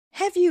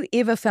Have you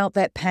ever felt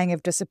that pang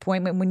of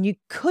disappointment when you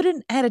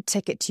couldn't add a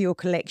ticket to your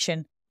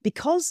collection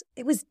because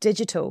it was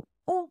digital?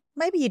 Or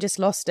maybe you just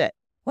lost it.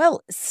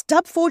 Well,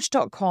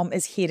 StubForge.com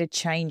is here to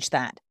change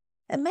that.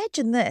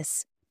 Imagine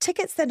this,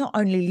 tickets that not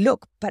only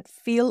look but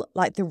feel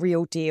like the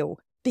real deal,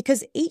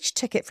 because each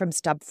ticket from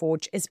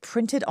StubForge is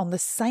printed on the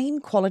same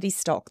quality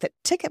stock that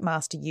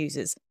Ticketmaster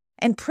uses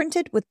and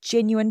printed with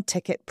genuine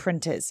ticket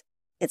printers.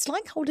 It's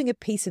like holding a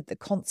piece of the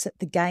concert,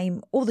 the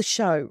game, or the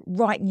show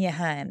right in your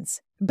hands.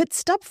 But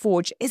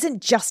StubForge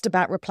isn't just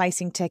about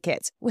replacing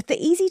tickets. With the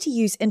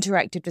easy-to-use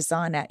interactive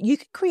designer, you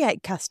can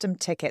create custom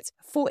tickets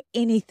for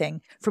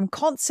anything, from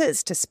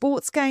concerts to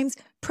sports games,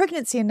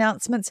 pregnancy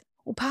announcements,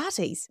 or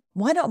parties.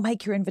 Why not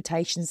make your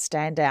invitations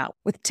stand out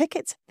with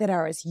tickets that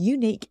are as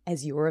unique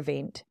as your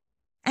event?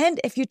 And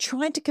if you're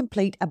trying to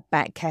complete a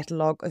back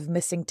catalogue of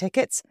missing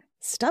tickets,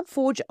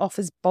 StubForge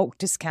offers bulk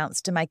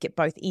discounts to make it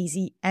both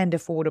easy and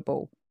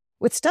affordable.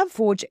 With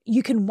StubForge,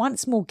 you can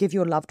once more give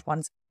your loved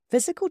ones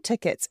physical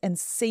tickets and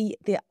see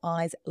their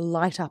eyes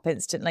light up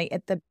instantly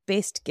at the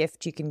best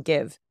gift you can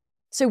give.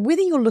 So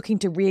whether you're looking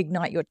to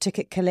reignite your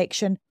ticket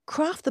collection,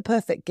 craft the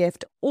perfect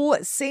gift,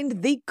 or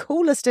send the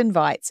coolest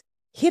invites,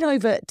 head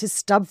over to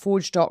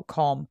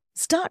StubForge.com.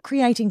 Start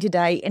creating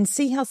today and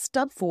see how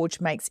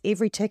StubForge makes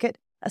every ticket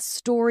a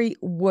story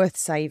worth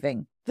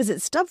saving. Visit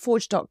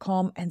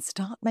StubForge.com and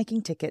start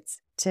making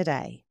tickets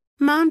today.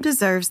 Mom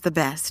deserves the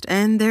best,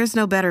 and there's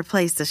no better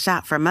place to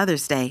shop for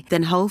Mother's Day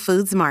than Whole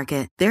Foods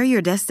Market. They're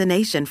your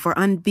destination for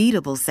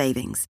unbeatable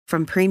savings,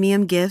 from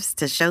premium gifts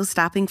to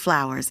show-stopping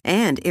flowers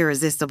and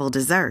irresistible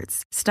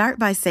desserts. Start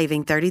by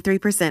saving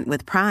 33%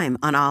 with Prime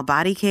on all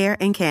body care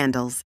and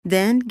candles.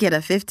 Then get a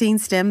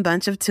 15-stem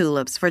bunch of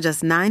tulips for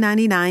just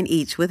 $9.99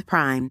 each with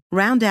Prime.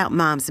 Round out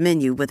Mom's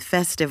menu with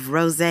festive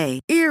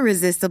rosé,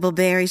 irresistible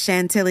berry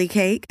chantilly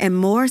cake, and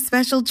more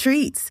special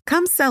treats.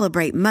 Come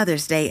celebrate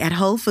Mother's Day at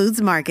Whole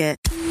Foods Market.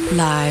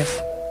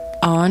 Live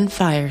on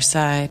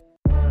Fireside.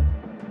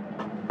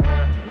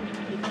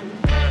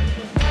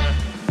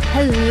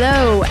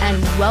 Hello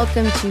and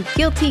welcome to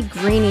Guilty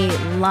Greenie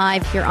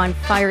live here on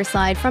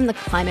Fireside from the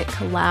Climate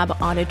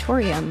Collab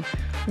Auditorium.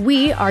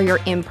 We are your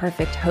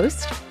imperfect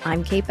host.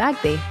 I'm Kate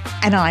Bagby.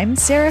 And I'm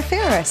Sarah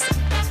Ferris.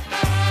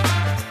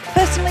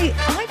 Personally,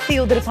 I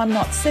feel that if I'm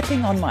not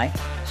sipping on my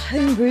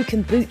homebrew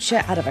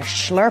kombucha out of a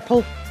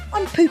Schlurple,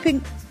 I'm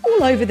pooping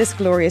all over this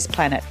glorious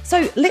planet.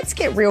 So let's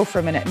get real for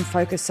a minute and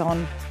focus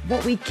on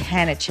what we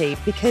can achieve,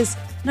 because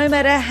no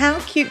matter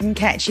how cute and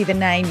catchy the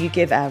name you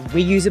give a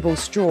reusable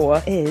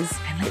straw is,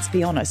 and let's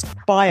be honest,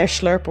 buy a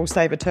Schlurple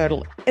Saber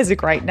Turtle is a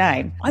great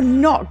name, I'm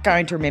not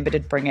going to remember to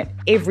bring it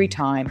every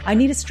time I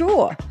need a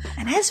straw.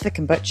 And as for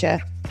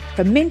kombucha,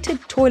 fermented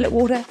toilet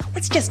water,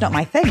 it's just not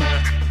my thing.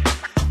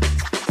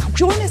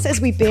 Join us as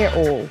we bear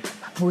all.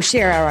 We'll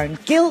share our own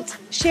guilt,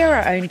 share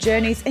our own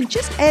journeys, and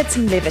just add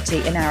some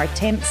levity in our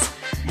attempts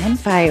and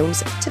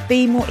fails to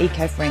be more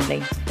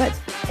eco-friendly, but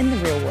in the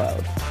real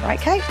world. Right,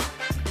 Kate?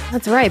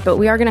 That's right, but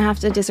we are going to have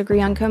to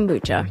disagree on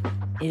kombucha.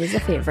 It is a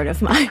favorite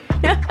of mine.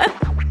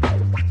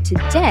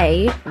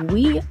 Today,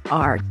 we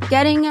are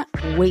getting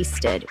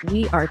wasted.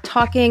 We are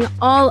talking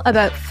all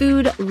about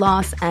food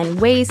loss and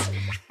waste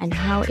and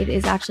how it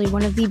is actually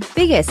one of the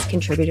biggest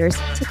contributors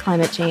to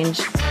climate change.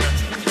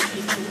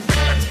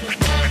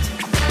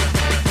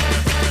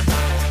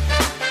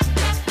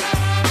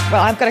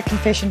 Well, I've got a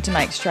confession to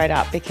make straight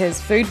up, because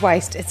food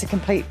waste, it's a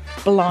complete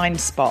blind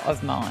spot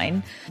of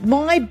mine.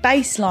 My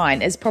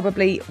baseline is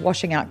probably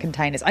washing out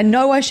containers. I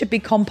know I should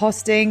be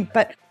composting,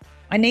 but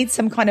I need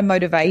some kind of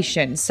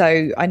motivation.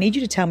 So I need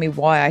you to tell me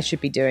why I should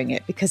be doing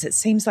it, because it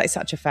seems like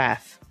such a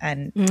faff.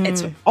 And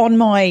it's on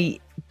my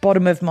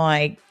bottom of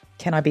my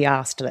can I be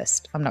asked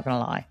list. I'm not going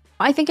to lie.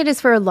 I think it is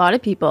for a lot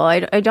of people.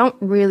 I don't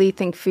really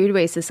think food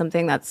waste is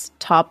something that's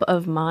top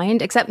of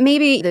mind, except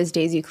maybe those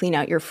days you clean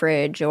out your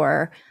fridge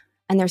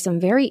and there's some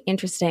very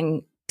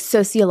interesting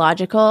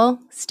sociological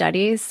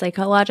studies,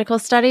 psychological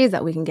studies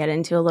that we can get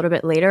into a little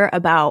bit later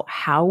about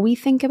how we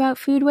think about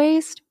food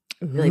waste.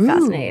 Really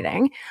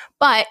fascinating.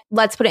 But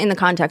let's put it in the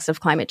context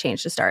of climate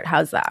change to start.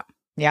 How's that?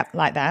 Yep,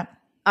 like that.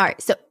 All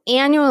right. So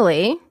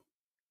annually,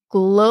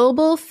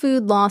 global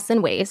food loss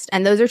and waste,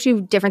 and those are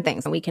two different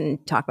things, and we can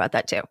talk about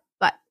that too.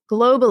 But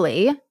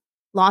globally,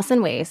 loss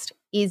and waste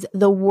is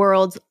the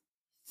world's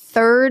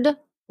third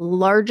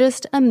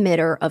largest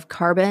emitter of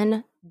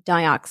carbon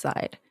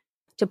dioxide.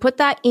 To put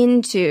that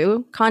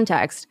into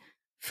context,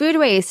 food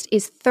waste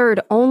is third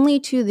only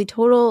to the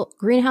total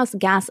greenhouse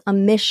gas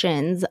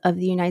emissions of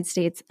the United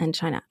States and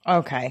China.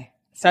 Okay,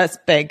 so it's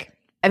big.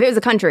 If it was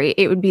a country,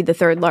 it would be the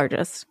third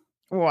largest.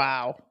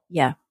 Wow.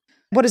 Yeah.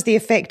 What is the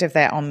effect of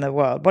that on the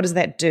world? What does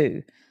that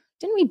do?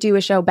 Didn't we do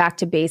a show Back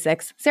to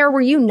Basics? Sarah,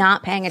 were you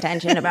not paying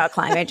attention about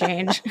climate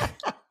change?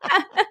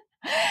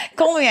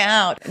 Call me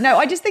out. No,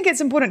 I just think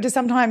it's important to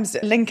sometimes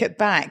link it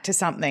back to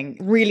something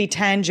really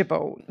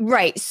tangible.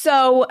 Right.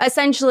 So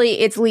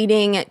essentially it's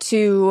leading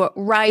to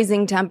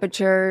rising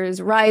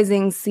temperatures,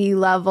 rising sea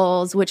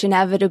levels, which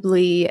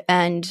inevitably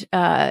and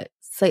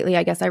slightly,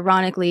 I guess,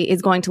 ironically,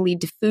 is going to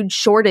lead to food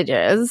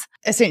shortages.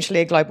 Essentially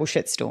a global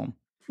shitstorm.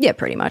 Yeah,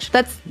 pretty much.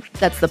 That's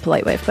the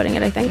polite way of putting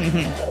it, I think.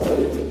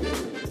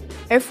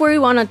 If we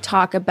want to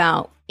talk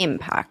about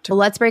impact,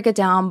 let's break it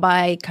down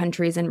by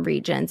countries and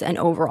regions and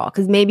overall,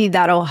 because maybe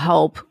that'll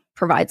help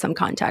provide some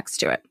context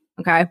to it.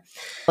 Okay.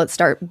 Let's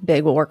start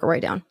big. We'll work our way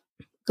down.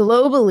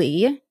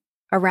 Globally,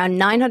 around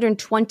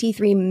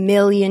 923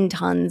 million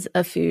tons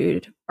of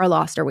food are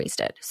lost or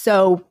wasted.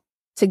 So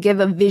to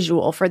give a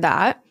visual for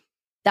that,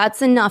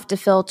 that's enough to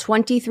fill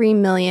 23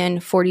 million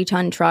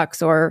 40-ton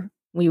trucks, or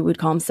we would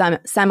call them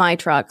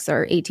semi-trucks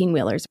or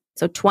 18-wheelers.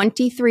 So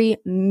 23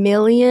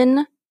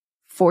 million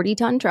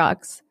 40-ton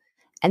trucks.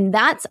 And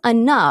that's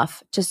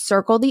enough to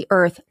circle the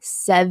earth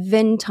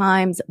 7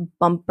 times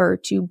bumper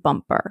to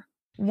bumper.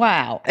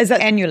 Wow. Is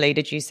that annually,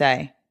 did you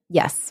say?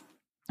 Yes.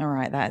 All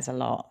right. That is a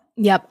lot.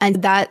 Yep.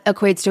 And that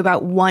equates to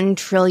about $1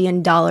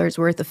 trillion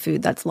worth of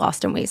food that's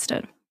lost and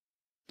wasted.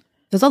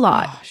 There's a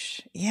lot.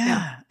 Gosh.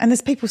 Yeah. And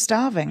there's people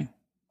starving.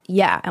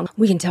 Yeah. And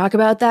we can talk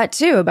about that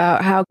too,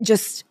 about how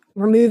just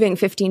removing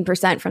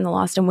 15% from the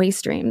lost and waste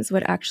streams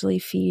would actually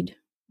feed.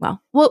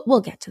 Well,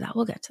 we'll get to that.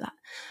 We'll get to that.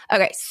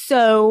 Okay.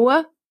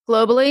 So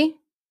globally,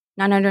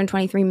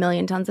 923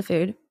 million tons of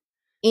food.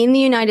 In the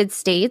United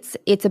States,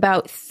 it's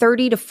about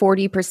 30 to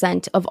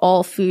 40% of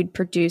all food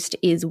produced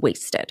is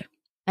wasted.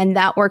 And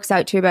that works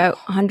out to about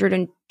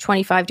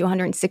 125 to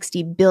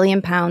 160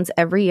 billion pounds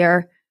every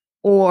year,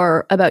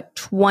 or about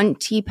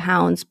 20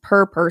 pounds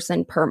per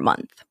person per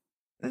month.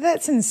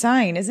 That's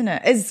insane, isn't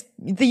it? Is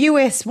the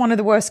US one of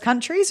the worst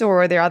countries,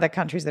 or are there other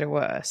countries that are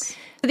worse?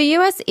 The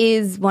US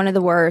is one of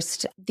the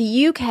worst.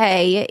 The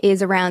UK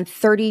is around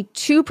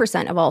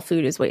 32% of all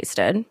food is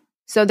wasted.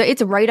 So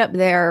it's right up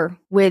there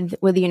with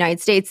the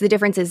United States. The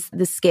difference is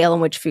the scale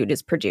in which food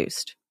is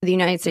produced. The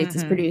United States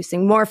is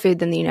producing more food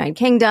than the United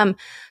Kingdom.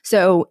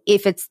 So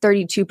if it's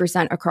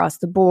 32% across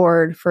the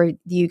board for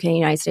the UK and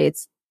United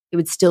States, it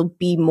would still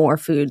be more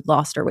food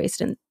lost or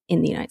wasted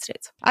in the United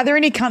States. Are there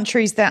any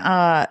countries that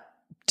are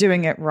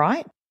doing it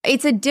right?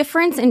 It's a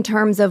difference in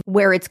terms of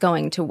where it's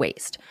going to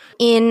waste.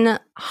 In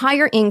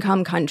higher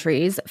income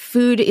countries,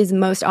 food is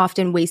most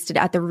often wasted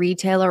at the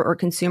retailer or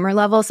consumer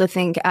level. So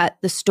think at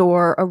the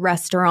store, a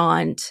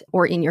restaurant,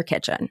 or in your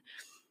kitchen.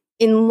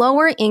 In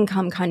lower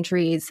income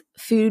countries,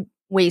 food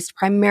waste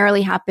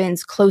primarily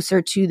happens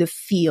closer to the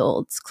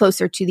fields,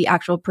 closer to the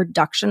actual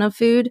production of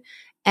food.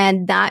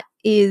 And that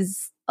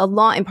is a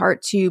lot in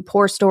part to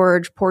poor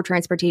storage, poor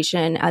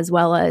transportation, as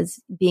well as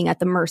being at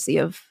the mercy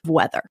of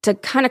weather. To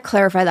kind of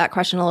clarify that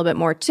question a little bit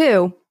more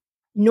too,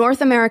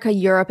 North America,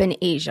 Europe, and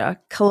Asia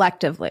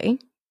collectively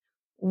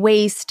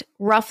waste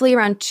roughly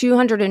around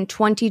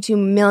 222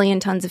 million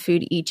tons of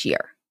food each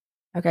year.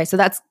 Okay, so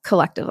that's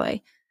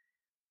collectively.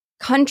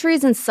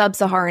 Countries in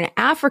sub-Saharan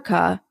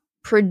Africa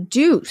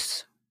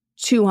produce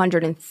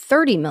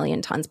 230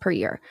 million tons per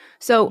year.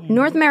 So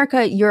North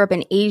America, Europe,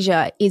 and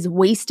Asia is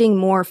wasting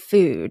more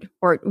food,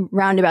 or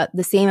round about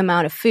the same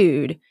amount of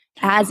food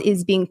as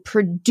is being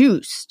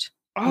produced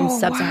in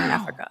sub-Saharan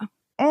Africa.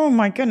 Oh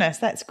my goodness,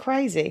 that's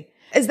crazy.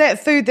 Is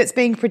that food that's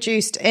being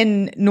produced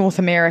in North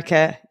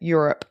America,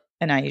 Europe,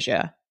 and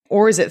Asia?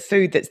 Or is it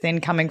food that's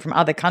then coming from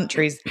other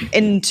countries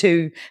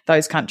into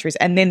those countries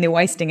and then they're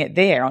wasting it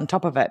there on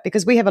top of it?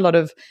 Because we have a lot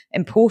of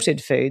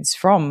imported foods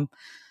from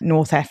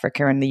North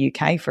Africa and the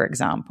UK, for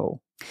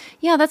example.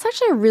 Yeah, that's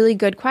actually a really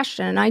good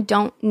question. And I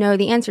don't know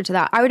the answer to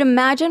that. I would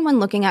imagine when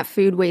looking at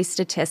food waste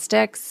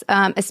statistics,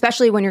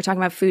 especially when you're talking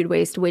about food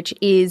waste, which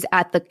is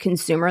at the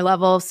consumer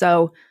level.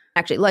 So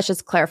actually, let's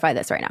just clarify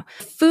this right now.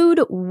 Food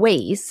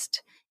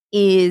waste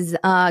is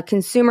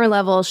consumer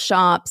level,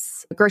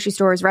 shops, grocery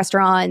stores,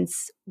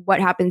 restaurants, what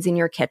happens in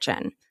your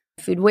kitchen.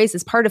 Food waste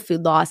is part of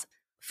food loss.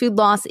 Food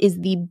loss is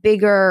the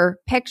bigger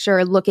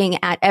picture, looking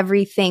at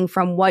everything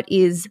from what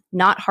is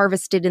not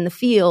harvested in the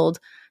field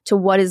to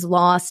what is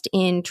lost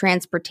in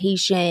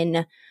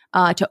transportation,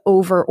 to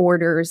over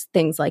orders,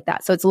 things like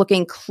that. So it's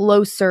looking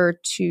closer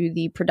to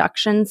the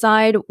production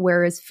side,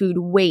 whereas food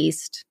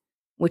waste,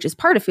 which is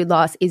part of food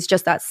loss, is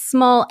just that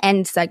small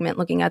end segment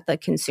looking at the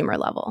consumer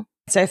level.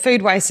 So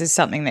food waste is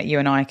something that you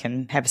and I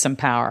can have some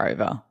power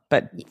over,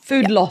 but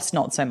food loss,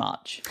 not so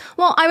much.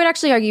 Well, I would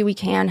actually argue we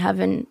can have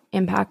an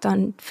impact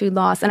on food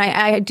loss. And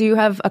I do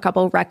have a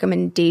couple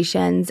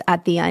recommendations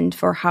at the end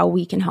for how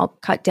we can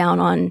help cut down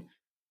on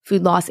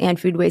food loss and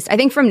food waste. I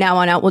think from now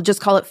on out, we'll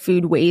just call it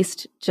food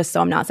waste, just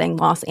so I'm not saying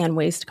loss and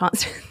waste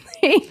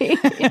constantly.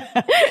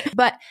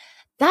 But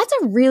that's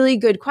a really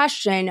good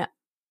question.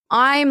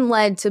 I'm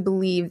led to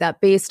believe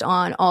that based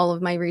on all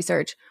of my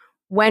research,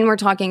 when we're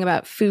talking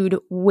about food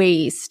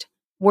waste,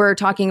 we're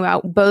talking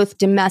about both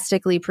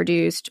domestically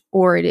produced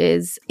or it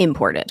is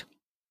imported.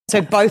 So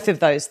both of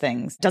those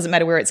things, doesn't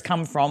matter where it's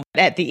come from,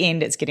 at the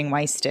end it's getting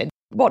wasted.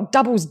 What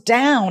doubles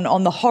down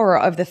on the horror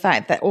of the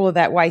fact that all of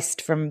that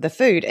waste from the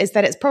food is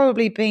that it's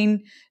probably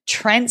been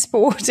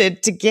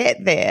transported to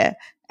get there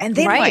and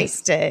then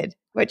wasted,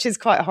 which is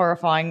quite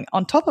horrifying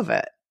on top of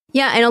it.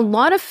 Yeah, and a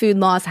lot of food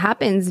loss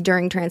happens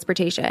during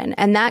transportation,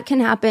 and that can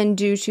happen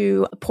due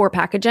to poor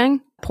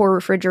packaging, poor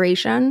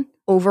refrigeration,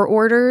 over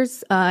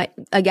orders.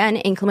 Again,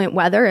 inclement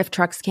weather, if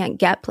trucks can't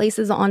get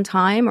places on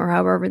time or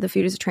however the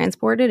food is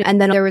transported.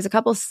 And then there was a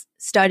couple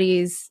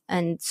studies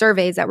and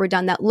surveys that were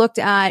done that looked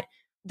at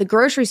the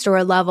grocery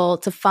store level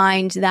to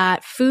find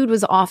that food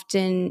was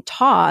often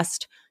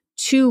tossed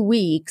 2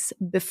 weeks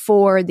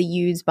before the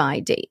use by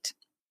date.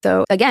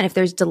 So again, if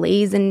there's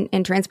delays in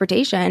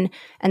transportation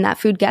and that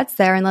food gets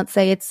there, and let's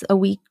say it's a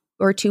week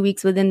or 2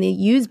 weeks within the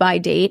use by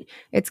date,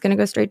 it's going to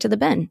go straight to the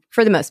bin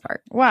for the most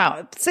part.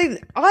 Wow. See,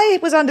 I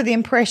was under the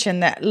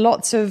impression that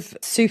lots of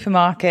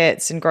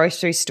supermarkets and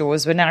grocery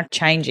stores were now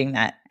changing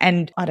that.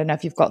 And I don't know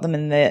if you've got them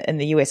in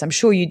the US. I'm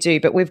sure you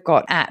do, but we've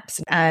got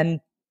apps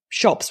and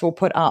shops will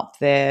put up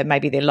their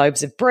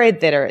loaves of bread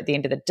that are at the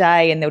end of the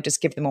day, and they'll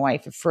just give them away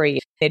for free.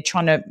 They're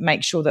trying to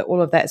make sure that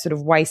all of that sort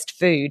of waste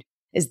food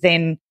is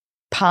then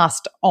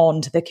passed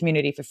on to the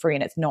community for free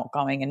and it's not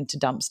going into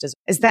dumpsters.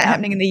 Is that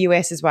happening in the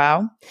US as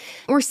well?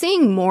 We're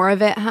seeing more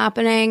of it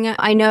happening.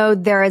 I know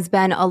there has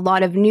been a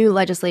lot of new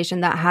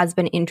legislation that has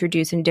been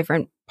introduced in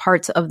different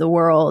parts of the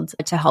world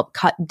to help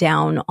cut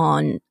down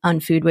on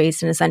food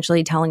waste, and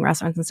essentially telling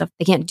restaurants and stuff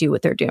they can't do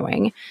what they're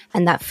doing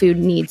and that food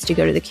needs to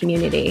go to the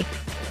community.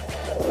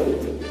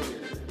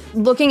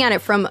 Looking at it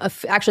from a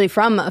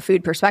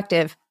food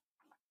perspective,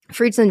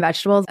 fruits and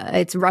vegetables,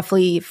 it's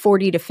roughly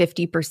 40 to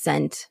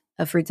 50%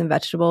 of fruits and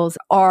vegetables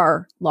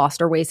are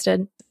lost or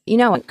wasted. You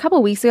know, a couple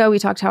of weeks ago, we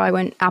talked how I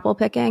went apple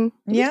picking.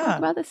 Did you talk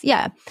about this?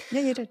 Yeah.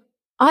 Yeah, you did.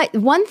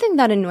 One thing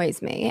that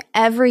annoys me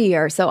every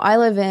year, so I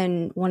live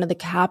in one of the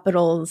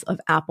capitals of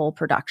apple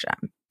production,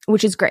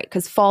 which is great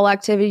because fall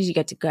activities, you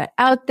get to get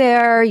out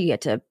there, you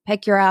get to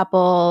pick your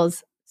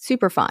apples,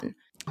 super fun.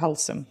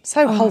 Wholesome.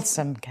 So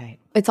wholesome, Kate.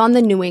 It's on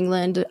the New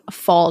England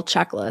fall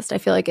checklist. I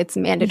feel like it's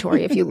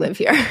mandatory if you live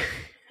here.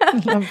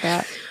 Love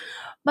that.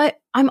 But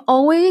I'm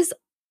always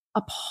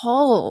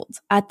appalled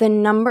at the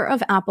number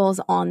of apples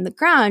on the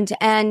ground.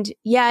 And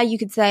yeah, you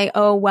could say,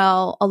 oh,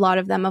 well, a lot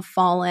of them have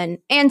fallen.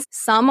 And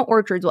some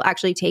orchards will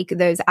actually take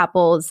those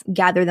apples,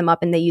 gather them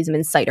up, and they use them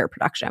in cider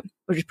production,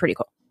 which is pretty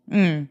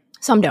cool.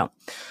 Some don't.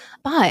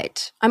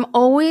 But I'm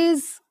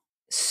always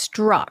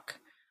struck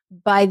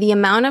by the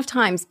amount of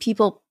times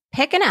people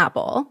pick an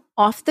apple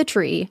off the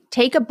tree,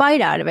 take a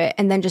bite out of it,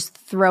 and then just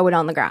throw it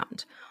on the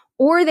ground.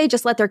 Or they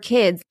just let their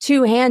kids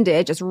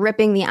two-handed just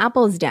ripping the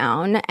apples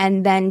down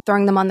and then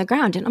throwing them on the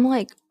ground. And I'm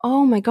like,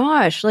 oh my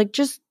gosh, like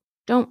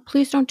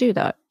please don't do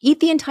that. Eat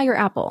the entire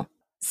apple.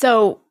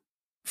 So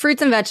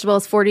fruits and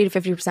vegetables, 40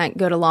 to 50%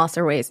 go to loss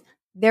or waste.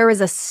 There was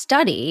a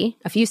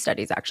few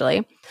studies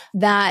actually,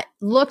 that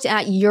looked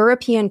at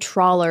European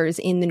trawlers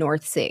in the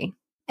North Sea.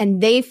 And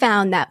they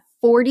found that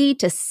 40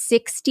 to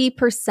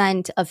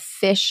 60% of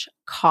fish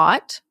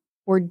caught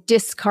were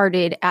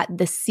discarded at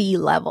the sea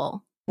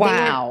level.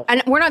 Wow.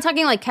 And we're not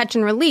talking like catch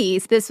and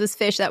release. This was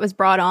fish that was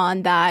brought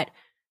on that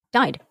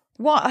died.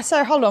 What?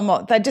 So hold on,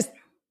 what?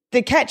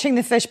 They're catching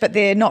the fish, but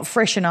they're not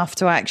fresh enough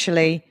to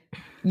actually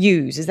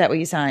use. Is that what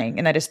you're saying?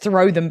 And they just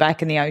throw them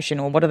back in the ocean,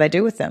 or what do they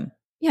do with them?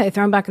 Yeah, they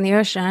throw them back in the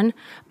ocean.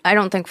 I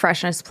don't think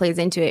freshness plays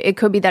into it. It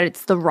could be that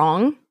it's the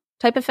wrong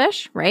type of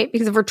fish, right?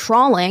 Because if we're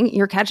trawling,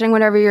 you're catching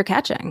whatever you're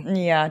catching.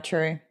 Yeah,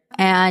 true.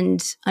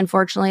 And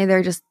unfortunately,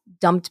 they're just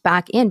dumped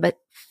back in, but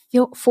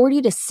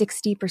 40 to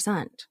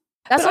 60%.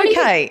 That's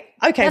okay,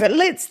 but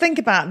let's think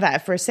about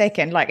that for a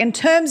second. Like in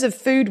terms of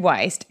food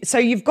waste, so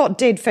you've got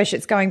dead fish,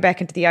 it's going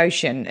back into the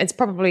ocean. It's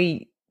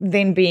probably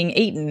then being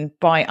eaten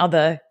by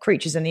other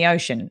creatures in the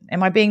ocean.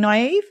 Am I being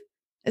naive?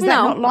 Is that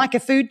not like a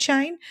food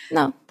chain?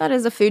 No, that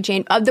is a food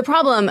chain. The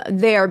problem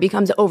there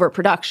becomes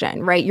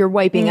overproduction, right? You're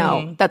wiping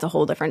out, that's a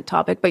whole different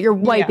topic, but you're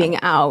wiping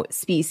out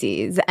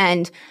species.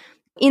 And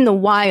in the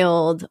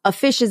wild, a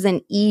fish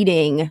isn't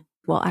eating,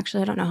 well,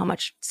 actually, I don't know how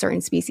much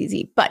certain species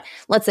eat, but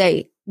let's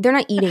say they're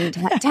not eating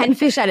 10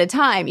 fish at a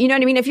time. You know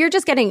what I mean? If you're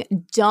just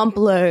getting dump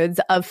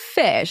loads of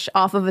fish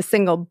off of a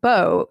single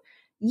boat,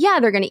 yeah,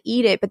 they're going to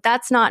eat it, but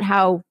that's not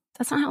how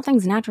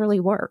things naturally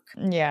work.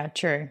 Yeah,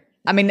 true.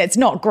 I mean, it's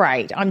not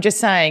great. I'm just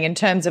saying in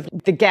terms of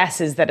the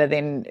gases that are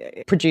then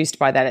produced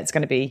by that, it's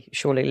going to be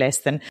surely less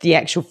than the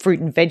actual fruit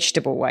and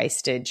vegetable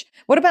wastage.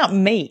 What about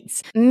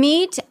meats?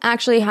 Meat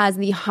actually has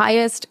the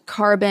highest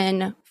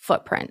carbon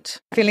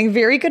footprint. Feeling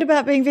very good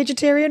about being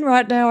vegetarian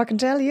right now, I can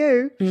tell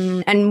you.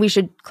 And we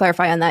should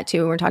clarify on that too.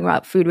 When we're talking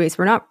about food waste,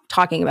 we're not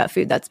talking about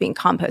food that's being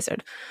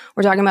composted.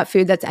 We're talking about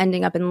food that's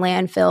ending up in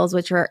landfills,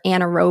 which are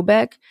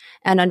anaerobic.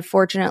 And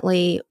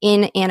unfortunately,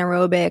 in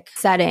anaerobic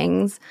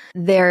settings,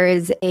 there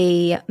is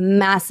a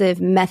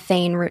massive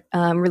methane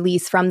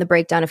release from the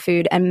breakdown of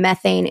food. And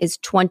methane is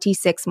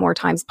 26 more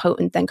times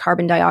potent than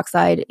carbon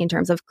dioxide in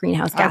terms of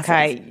greenhouse gases.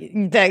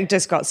 Okay, that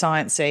just got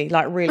sciencey,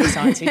 like really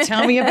sciencey.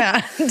 Tell me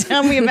about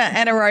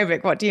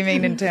anaerobic. What do you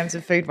mean in terms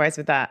of food waste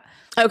with that?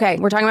 Okay,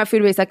 we're talking about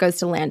food waste that goes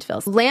to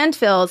landfills.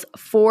 Landfills,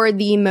 for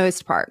the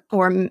most part,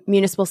 or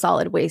municipal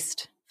solid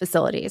waste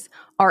facilities,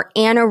 are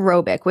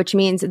anaerobic, which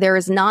means there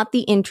is not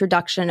the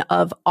introduction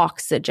of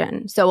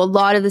oxygen. So a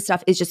lot of the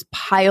stuff is just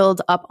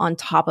piled up on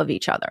top of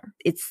each other.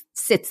 It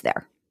sits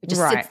there. It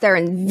just sits there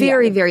and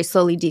very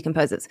slowly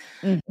decomposes.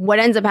 What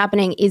ends up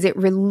happening is it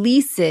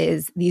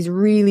releases these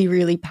really,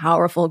 really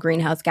powerful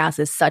greenhouse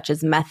gases such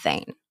as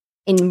methane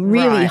in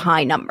really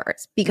high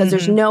numbers because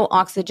there's no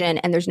oxygen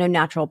and there's no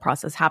natural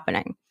process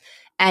happening.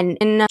 And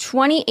in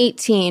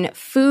 2018,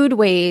 food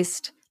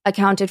waste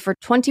accounted for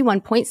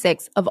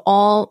 21.6% of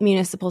all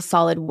municipal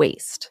solid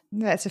waste.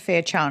 That's a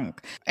fair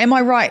chunk. Am I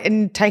right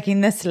in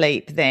taking this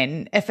leap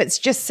then? If it's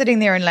just sitting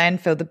there in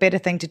landfill, the better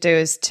thing to do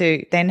is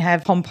to then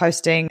have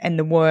composting and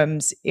the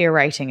worms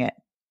aerating it.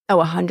 Oh,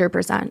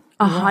 100%.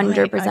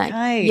 100%.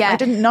 Okay. Yeah. I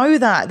didn't know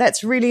that.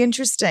 That's really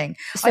interesting.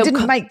 So I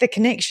didn't make the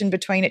connection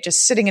between it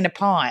just sitting in a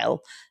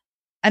pile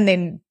and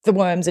then the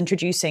worms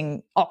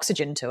introducing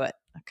oxygen to it.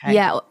 Okay.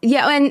 Yeah.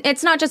 And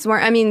it's not just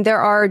worm. I mean, there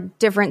are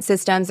different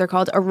systems. They're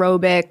called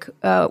aerobic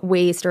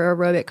waste or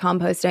aerobic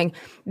composting.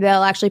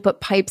 They'll actually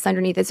put pipes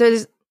underneath it. So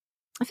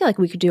I feel like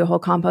we could do a whole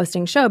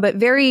composting show, but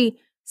very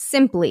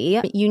simply,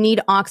 you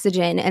need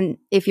oxygen. And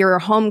if you're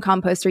a home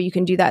composter, you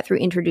can do that through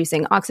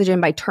introducing oxygen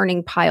by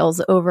turning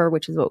piles over,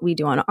 which is what we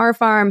do on our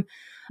farm.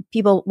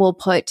 People will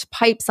put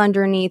pipes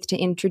underneath to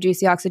introduce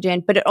the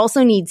oxygen, but it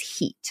also needs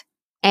heat.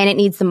 And it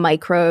needs the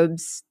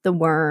microbes, the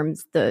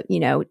worms, to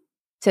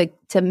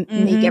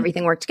make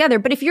everything work together.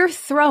 But if you're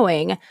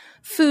throwing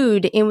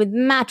food in with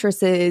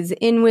mattresses,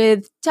 in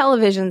with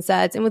television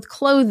sets, in with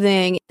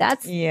clothing,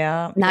 that's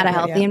not a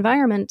healthy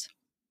environment.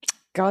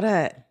 Got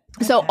it.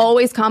 Okay. So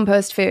always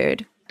compost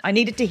food. I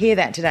needed to hear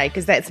that today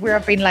because that's where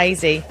I've been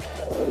lazy.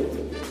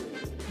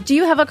 Do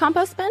you have a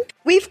compost bin?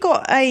 We've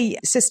got a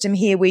system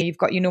here where you've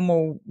got your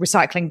normal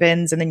recycling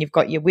bins and then you've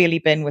got your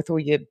wheelie bin with all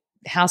your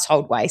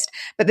household waste,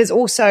 but there's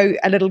also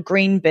a little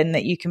green bin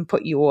that you can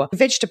put your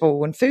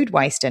vegetable and food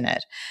waste in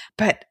it.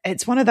 But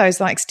it's one of those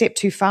like step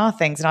too far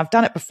things. And I've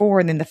done it before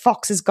and then the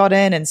foxes got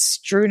in and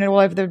strewn it all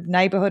over the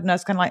neighborhood. And I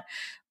was kind of like,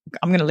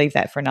 I'm going to leave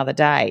that for another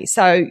day.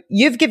 So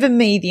you've given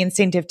me the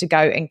incentive to go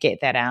and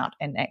get that out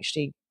and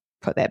actually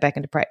put that back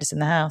into practice in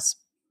the house.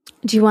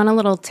 Do you want a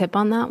little tip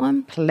on that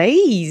one?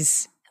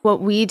 Please.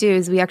 What we do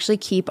is we actually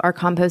keep our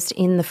compost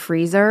in the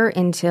freezer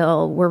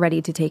until we're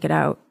ready to take it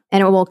out.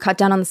 And it will cut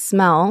down on the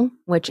smell,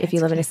 which if you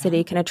live in a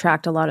city can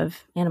attract a lot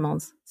of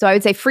animals. So I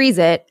would say freeze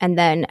it and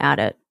then add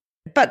it.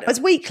 But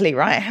it's weekly,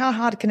 right? How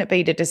hard can it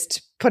be to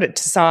just put it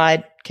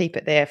aside, keep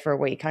it there for a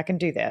week? I can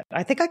do that.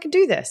 I think I can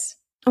do this.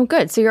 Oh,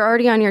 good. So you're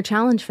already on your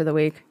challenge for the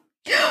week.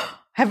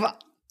 That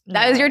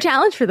was your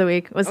challenge for the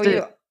week, was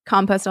to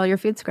compost all your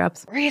food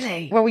scraps.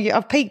 Really? Well,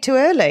 I've peaked too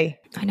early.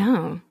 I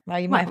know. Well,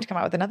 you might have to come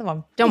out with another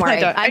one. Don't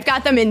worry. I've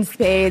got them in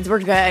spades. We're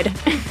good.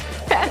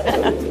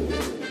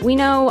 We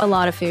know a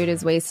lot of food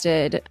is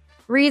wasted.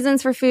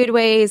 Reasons for food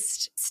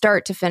waste,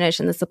 start to finish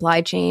in the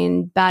supply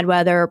chain: bad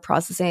weather,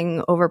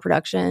 processing,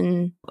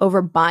 overproduction,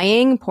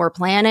 overbuying, poor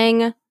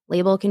planning,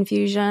 label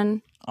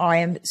confusion. I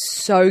am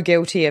so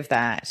guilty of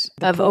that.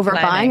 Of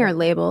overbuying or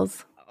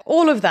labels?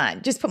 All of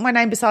that. Just put my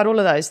name beside all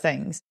of those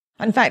things.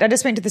 In fact, I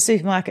just went to the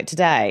supermarket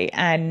today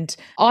and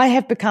I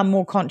have become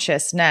more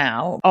conscious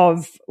now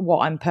of what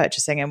I'm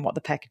purchasing and what the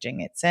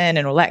packaging it's in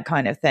and all that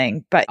kind of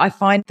thing. But I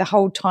find the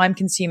whole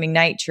time-consuming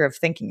nature of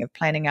thinking of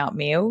planning out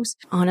meals.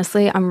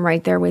 Honestly, I'm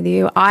right there with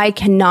you. I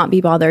cannot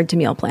be bothered to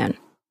meal plan.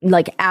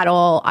 Like at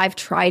all. I've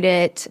tried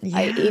it.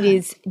 It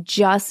is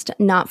just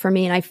not for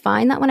me. And I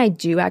find that when I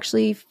do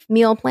actually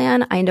meal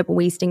plan, I end up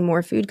wasting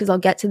more food because I'll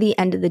get to the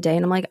end of the day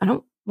and I'm like, I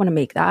don't want to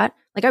make that.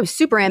 Like I was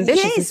super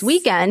ambitious this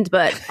weekend,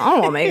 but I don't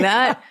want to make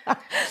that.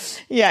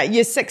 Yeah,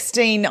 your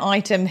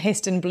 16-item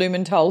Heston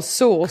Blumenthal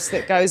sauce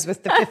that goes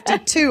with the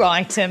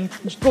 52-item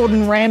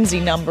Gordon Ramsay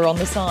number on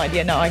the side.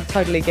 Yeah, no, I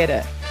totally get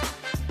it.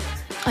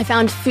 I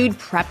found food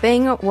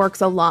prepping works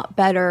a lot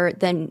better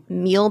than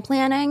meal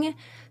planning.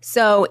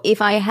 So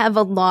if I have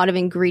a lot of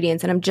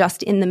ingredients and I'm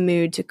just in the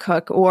mood to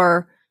cook,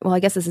 or, well, I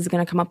guess this is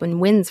going to come up in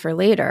wins for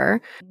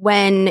later,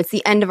 when it's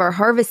the end of our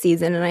harvest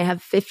season and I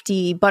have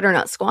 50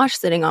 butternut squash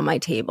sitting on my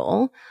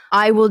table,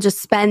 I will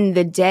just spend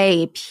the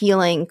day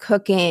peeling,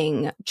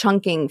 cooking,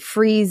 chunking,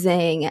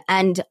 freezing,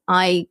 and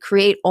I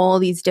create all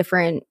these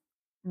different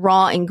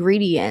raw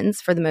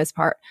ingredients for the most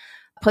part,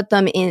 put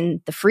them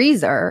in the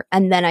freezer,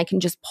 and then I can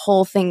just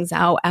pull things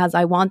out as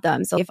I want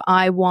them. So if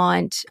I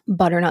want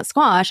butternut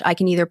squash, I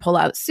can either pull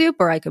out soup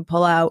or I could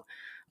pull out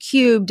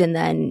cubed and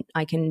then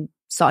I can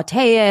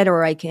saute it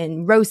or I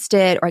can roast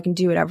it or I can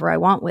do whatever I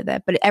want with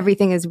it. But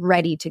everything is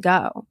ready to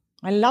go.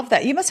 I love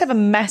that. You must have a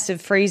massive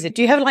freezer.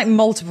 Do you have like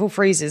multiple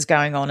freezers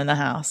going on in the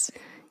house?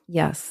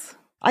 Yes.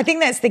 I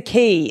think that's the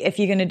key if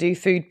you're going to do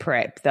food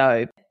prep,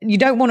 though. You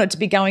don't want it to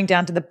be going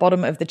down to the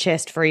bottom of the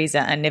chest freezer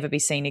and never be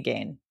seen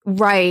again.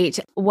 Right.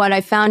 What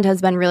I found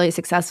has been really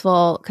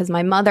successful, because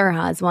my mother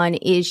has one,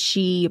 is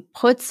she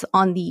puts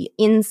on the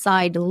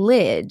inside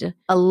lid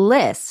a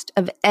list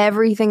of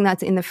everything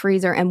that's in the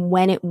freezer and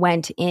when it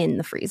went in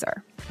the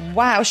freezer.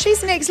 Wow,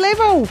 she's next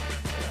level.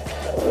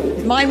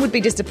 Mine would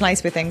be just a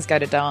place where things go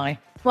to die.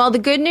 Well, the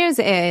good news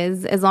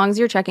is, as long as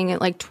you're checking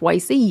it like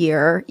twice a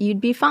year,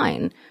 you'd be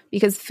fine,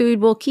 because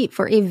food will keep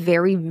for a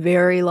very,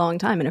 very long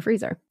time in a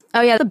freezer.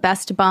 Oh yeah, the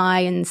best buy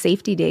and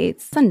safety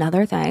dates.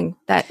 Another thing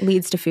that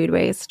leads to food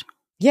waste.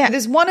 Yeah,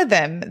 there's one of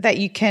them that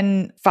you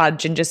can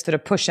fudge and just sort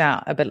of push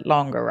out a bit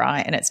longer,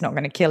 right? And it's not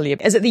going to kill you.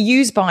 Is it the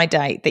use by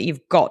date that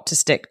you've got to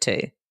stick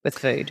to with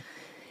food?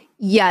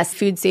 Yes,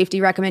 food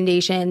safety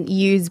recommendation,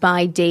 use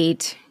by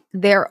date.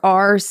 There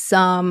are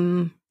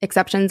some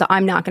exceptions.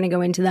 I'm not going to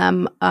go into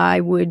them.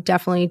 I would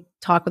definitely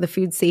talk with a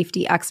food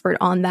safety expert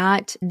on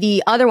that.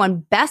 The other one,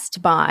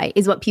 best by,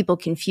 is what people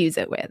confuse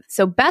it with.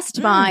 So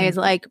best by is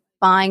like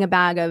buying a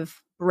bag of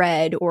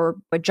bread or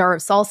a jar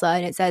of salsa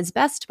and it says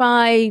best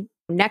by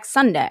next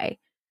Sunday.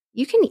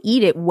 You can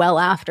eat it well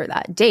after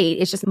that date.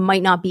 It just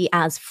might not be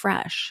as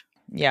fresh.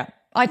 Yeah.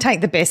 I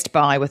take the best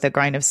by with a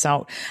grain of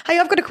salt. Hey,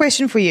 I've got a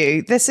question for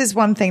you. This is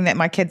one thing that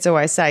my kids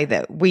always say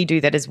that we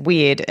do that is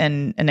weird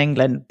in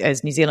England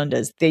as New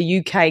Zealanders. Their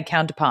UK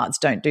counterparts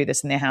don't do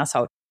this in their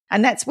household.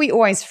 And that's we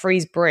always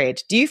freeze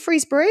bread. Do you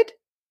freeze bread?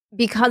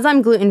 Because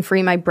I'm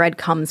gluten-free, my bread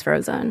comes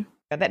frozen.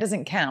 That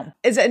doesn't count.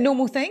 Is it a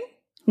normal thing?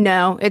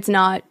 No, it's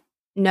not.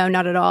 No,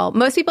 not at all.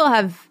 Most people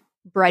have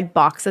bread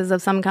boxes of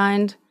some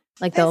kind.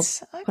 Like they'll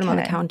put them on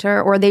the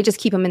counter or they just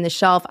keep them in the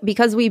shelf.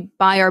 Because we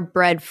buy our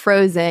bread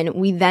frozen,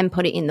 we then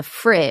put it in the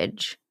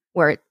fridge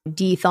where it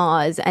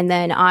de-thaws. And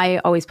then I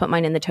always put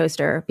mine in the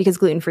toaster because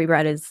gluten-free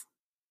bread is,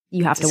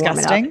 you have to warm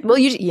it up. Well,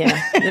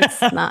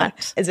 it's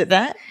not. Is it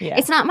that? Yeah.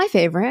 It's not my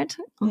favorite.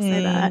 I'll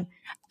say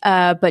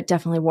that. But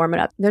definitely warm it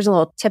up. There's a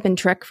little tip and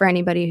trick for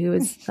anybody who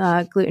is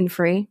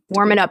gluten-free.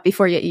 Warm it up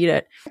before you eat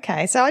it.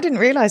 Okay. So I didn't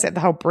realize that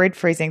the whole bread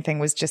freezing thing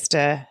was just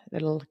a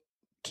little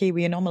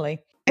Kiwi anomaly.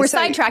 We're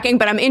sidetracking,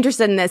 but I'm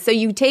interested in this. So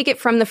you take it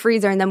from the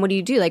freezer and then what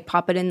do? Like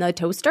pop it in the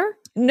toaster?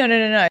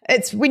 No.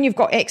 It's when you've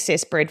got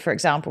excess bread, for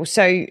example.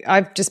 So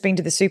I've just been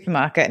to the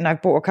supermarket and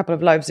I've bought a couple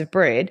of loaves of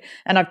bread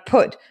and I've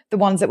put the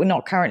ones that we're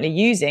not currently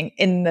using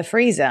in the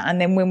freezer.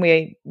 And then when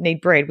we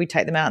need bread, we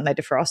take them out and they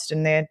defrost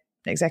and they're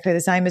exactly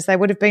the same as they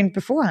would have been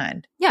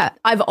beforehand. Yeah,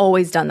 I've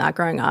always done that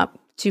growing up,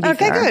 to be fair.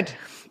 Okay, good.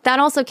 That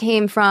also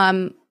came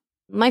from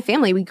my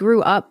family. We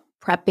grew up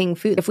prepping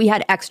food. If we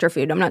had extra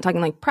food, I'm not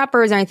talking like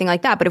preppers or anything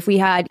like that, but if we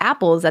had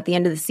apples at the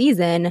end of the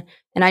season,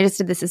 and I just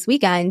did this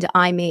weekend,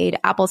 I made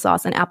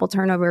applesauce and apple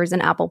turnovers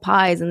and apple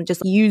pies and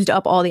just used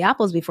up all the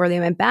apples before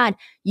they went bad.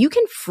 You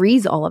can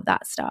freeze all of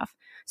that stuff.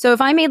 So if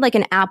I made like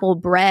an apple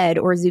bread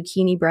or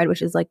zucchini bread,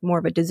 which is like more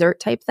of a dessert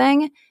type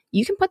thing,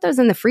 you can put those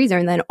in the freezer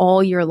and then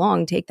all year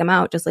long take them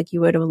out just like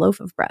you would a loaf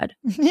of bread.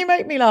 You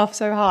make me laugh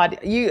so hard.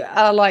 You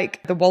are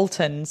like the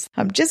Waltons.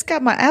 I've just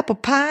got my apple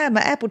pie and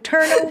my apple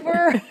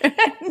turnover.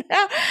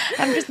 Now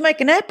I'm just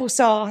making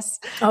applesauce.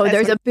 Oh,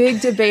 there's a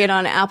big debate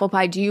on apple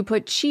pie. Do you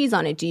put cheese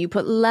on it? Do you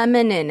put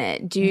lemon in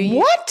it? Do you?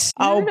 What?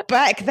 I'll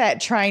back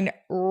that train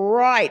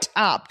right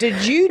up.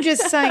 Did you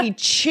just say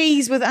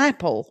cheese with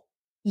apple?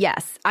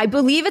 Yes. I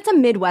believe it's a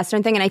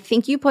Midwestern thing. And I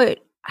think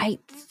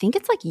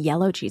it's like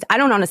yellow cheese. I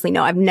don't honestly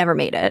know. I've never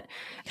made it.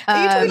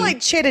 Are you talking like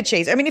cheddar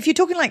cheese? I mean, if you're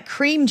talking like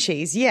cream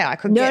cheese, yeah, I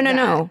could get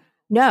that.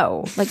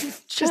 No. Like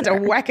just a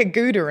whack of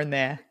Gouda in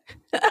there.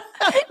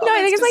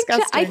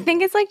 I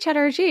think it's like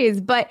cheddar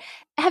cheese. But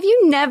have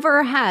you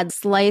never had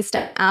sliced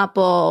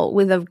apple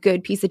with a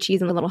good piece of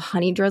cheese and a little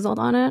honey drizzled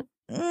on it?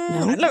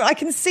 No? Look, I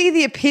can see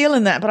the appeal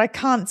in that, but I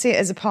can't see it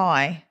as a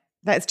pie.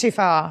 That's too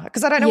far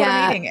because I don't know what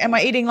I'm eating. Am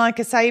I eating like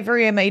a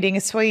savory? Am I eating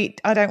a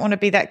sweet? I don't want to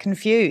be that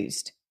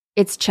confused.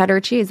 It's cheddar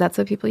cheese. That's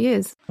what people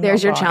use.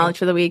 There's your challenge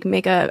for the week.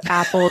 Make a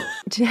apple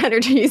cheddar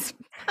cheese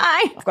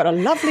pie. I've got a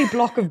lovely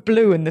block of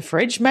blue in the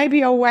fridge.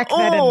 Maybe I'll whack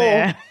that in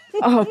there.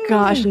 Oh,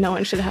 gosh. No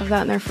one should have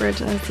that in their fridge.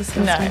 That's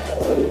disgusting.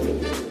 No.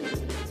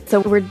 So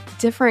we're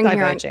differing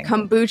here on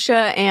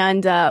kombucha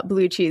and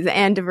blue cheese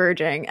and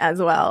diverging as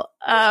well.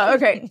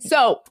 Okay.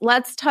 So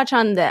let's touch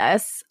on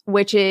this,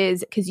 which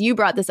is, because you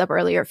brought this up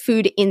earlier,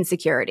 food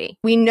insecurity.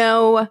 We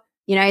know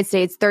United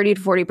States, 30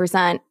 to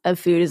 40% of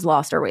food is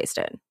lost or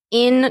wasted.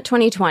 In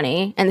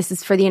 2020, and this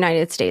is for the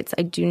United States,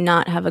 I do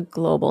not have a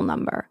global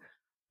number,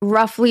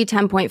 roughly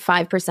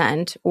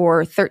 10.5%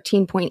 or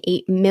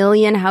 13.8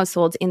 million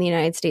households in the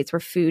United States were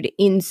food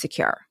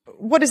insecure.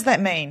 What does that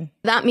mean?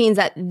 That means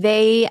that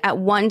they, at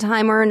one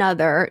time or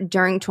another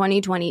during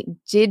 2020,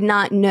 did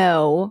not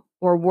know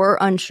or were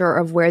unsure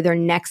of where their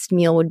next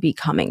meal would be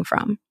coming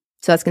from.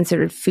 So that's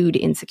considered food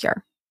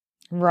insecure.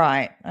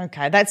 Right.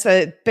 Okay. That's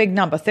a big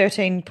number,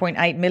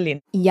 13.8 million.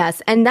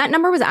 Yes. And that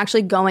number was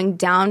actually going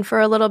down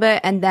for a little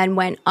bit and then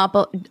went up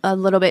a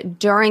little bit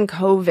during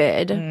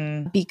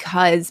COVID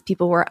because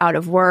people were out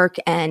of work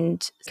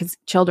and because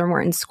children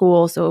were in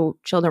school. So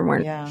children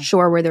weren't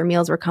sure where their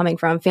meals were coming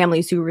from,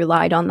 families who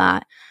relied on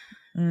that.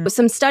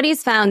 Some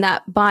studies found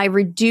that by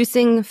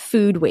reducing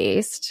food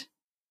waste,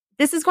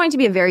 this is going to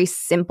be a very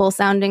simple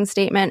sounding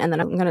statement, and then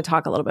I'm going to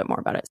talk a little bit more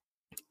about it.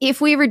 If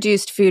we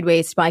reduced food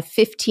waste by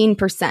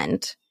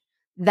 15%,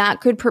 that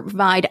could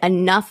provide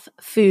enough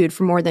food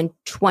for more than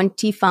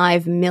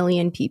 25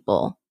 million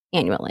people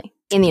annually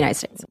in the United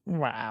States.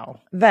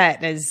 Wow.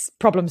 That is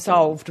problem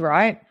solved,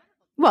 right?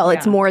 Well,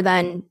 it's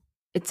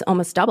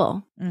almost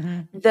double.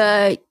 Mm-hmm.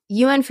 The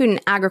UN Food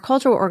and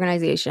Agricultural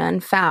Organization,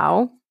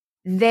 FAO,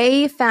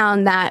 they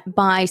found that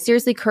by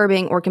seriously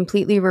curbing or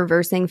completely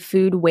reversing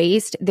food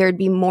waste, there'd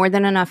be more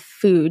than enough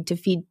food to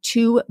feed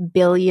 2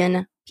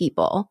 billion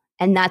people.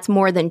 And that's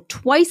more than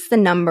twice the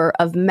number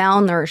of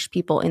malnourished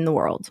people in the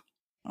world.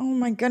 Oh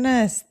my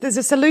goodness. There's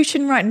a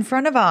solution right in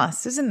front of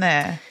us, isn't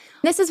there?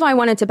 This is why I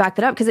wanted to back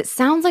that up, because it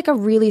sounds like a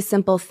really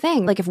simple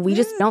thing. Like if we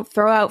just don't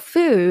throw out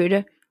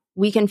food,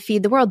 we can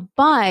feed the world.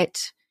 But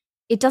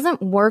it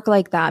doesn't work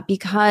like that,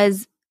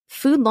 because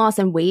food loss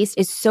and waste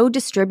is so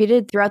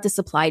distributed throughout the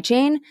supply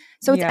chain.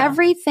 So it's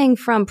everything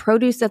from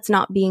produce that's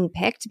not being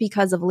picked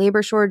because of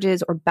labor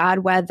shortages or bad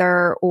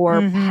weather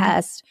or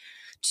pests,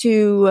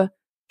 to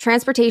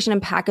transportation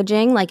and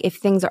packaging, like if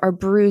things are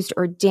bruised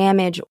or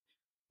damaged,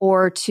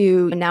 or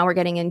to now we're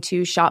getting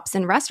into shops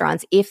and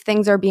restaurants. If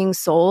things are being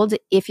sold,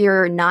 if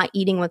you're not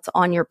eating what's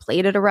on your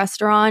plate at a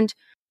restaurant,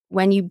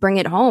 when you bring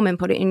it home and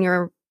put it in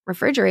your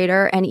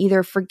refrigerator and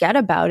either forget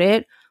about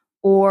it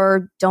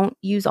or don't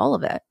use all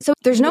of it. So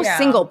there's no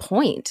single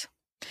point.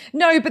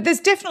 No, but there's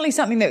definitely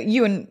something that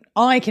you and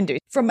I can do.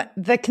 From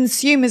the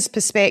consumer's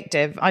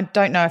perspective, I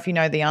don't know if you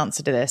know the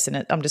answer to this,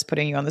 and I'm just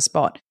putting you on the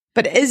spot,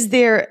 but is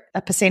there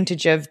a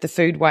percentage of the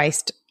food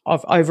waste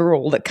of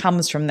overall that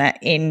comes from that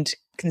end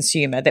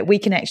consumer that we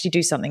can actually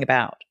do something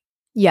about?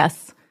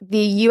 Yes.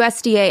 The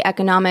USDA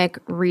Economic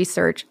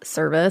Research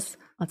Service,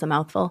 that's a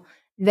mouthful,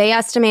 they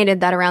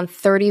estimated that around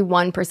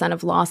 31%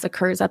 of loss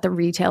occurs at the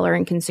retailer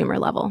and consumer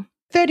level.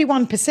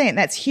 31%,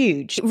 that's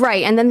huge.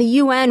 Right. And then the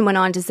UN went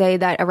on to say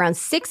that around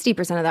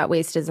 60% of that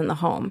waste is in the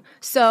home.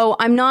 So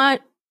I'm not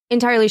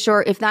entirely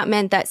sure if that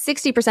meant that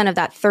 60% of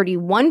that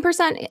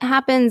 31%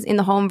 happens in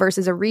the home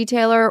versus a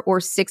retailer, or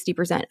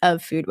 60%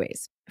 of food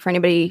waste. For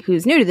anybody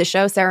who's new to the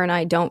show, Sarah and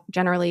I don't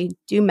generally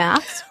do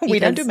math. We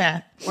don't do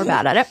math. We're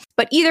bad at it.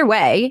 But either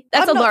way,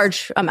 that's a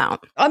large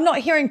amount. I'm not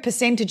hearing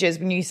percentages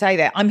when you say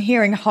that. I'm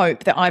hearing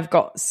hope that I've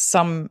got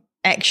some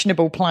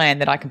actionable plan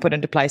that I can put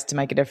into place to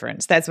make a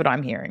difference. That's what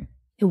I'm hearing.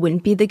 It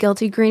wouldn't be the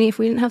guilty greenie if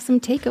we didn't have some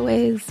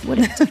takeaways, would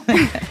it?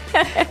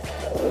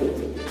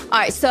 All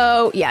right,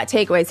 so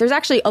takeaways. There's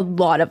actually a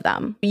lot of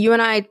them. You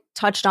and I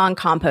touched on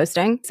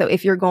composting. So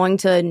if you're going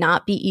to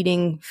not be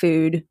eating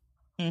food,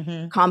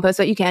 compost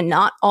what you can.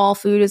 Not all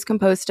food is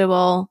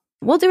compostable.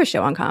 We'll do a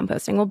show on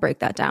composting. We'll break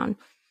that down.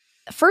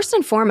 First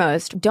and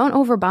foremost, don't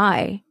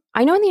overbuy.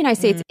 I know in the United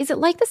States, is it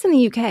like this in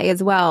the UK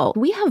as well?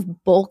 We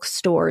have bulk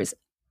stores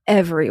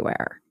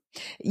everywhere.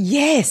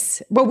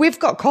 Yes. Well, we've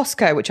got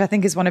Costco, which I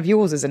think is one of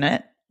yours, isn't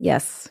it?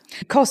 Yes.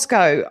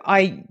 Costco,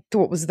 I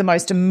thought was the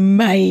most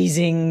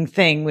amazing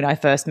thing when I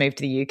first moved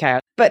to the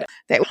UK. But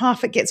that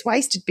half it gets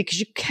wasted because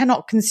you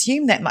cannot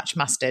consume that much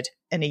mustard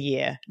in a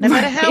year, no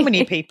matter how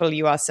many people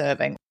you are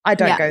serving. I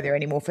don't go there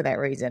anymore for that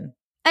reason.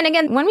 And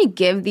again, when we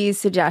give these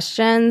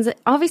suggestions,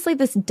 obviously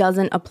this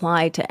doesn't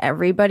apply to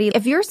everybody.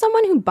 If you're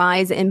someone who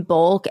buys in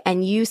bulk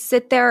and you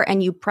sit there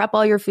and you prep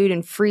all your food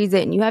and freeze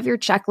it and you have your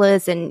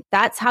checklist and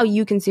that's how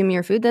you consume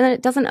your food, then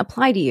it doesn't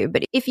apply to you.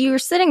 But if you're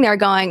sitting there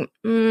going,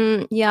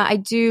 I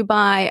do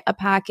buy a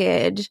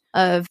package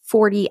of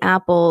 40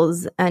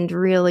 apples and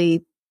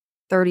really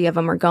 30 of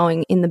them are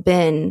going in the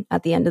bin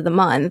at the end of the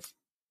month,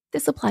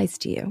 this applies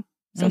to you.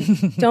 So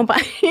don't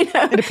buy,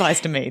 It applies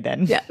to me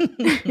then. Yeah.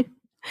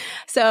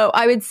 So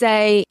I would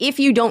say if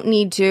you don't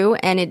need to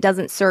and it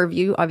doesn't serve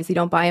you, obviously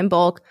don't buy in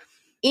bulk.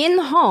 In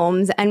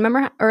homes, and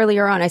remember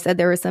earlier on I said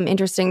there were some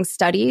interesting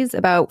studies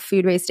about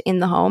food waste in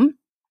the home.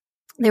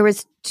 There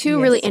was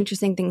two really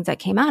interesting things that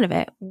came out of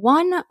it.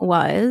 One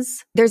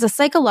was there's a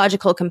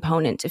psychological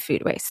component to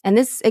food waste. And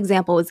this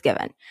example was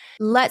given.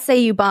 Let's say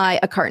you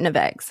buy a carton of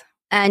eggs.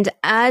 And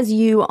as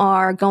you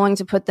are going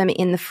to put them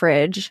in the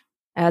fridge,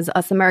 as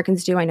us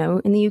Americans do, I know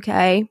in the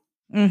UK,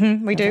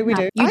 we do.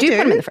 You do put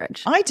them in the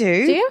fridge. I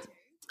do. Do you?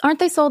 Aren't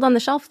they sold on the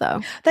shelf,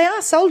 though? They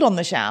are sold on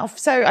the shelf,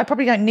 so I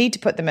probably don't need to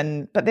put them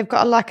in, but they've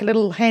got a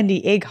little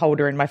handy egg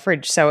holder in my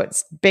fridge, so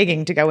it's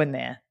begging to go in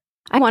there.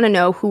 I want to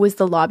know who was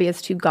the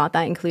lobbyist who got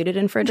that included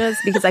in fridges,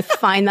 because I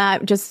find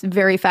that just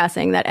very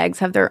fascinating that eggs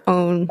have their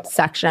own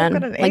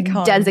section,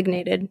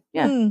 designated.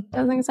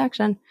 Designated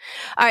section.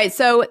 All right,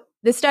 so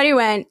the study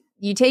went,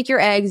 you take your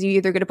eggs, you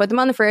either going to put them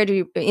on the fridge,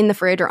 or in the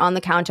fridge or on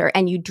the counter,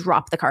 and you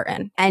drop the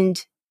carton,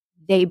 and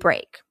they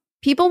break.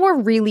 People were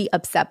really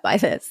upset by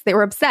this. They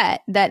were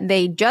upset that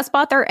they just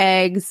bought their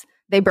eggs,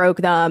 they broke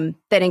them,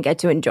 they didn't get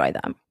to enjoy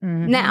them.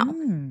 Now,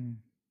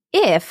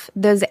 if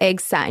those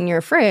eggs sat in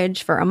your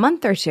fridge for a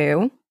month or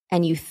two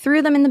and you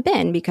threw them in the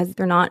bin because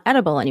they're not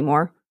edible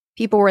anymore,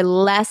 people were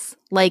less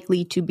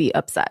likely to be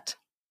upset.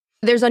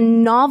 There's a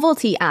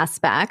novelty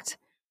aspect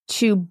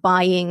to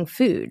buying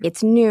food.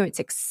 It's new, it's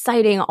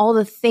exciting, all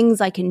the things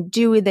I can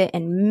do with it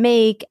and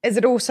make. Is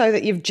it also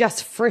that you've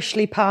just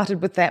freshly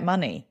parted with that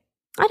money?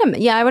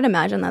 I would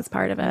imagine that's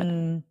part of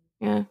it.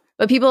 Yeah.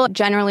 But people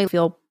generally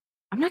feel,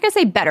 I'm not going to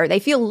say better, they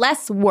feel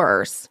less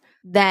worse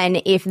than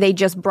if they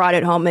just brought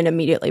it home and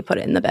immediately put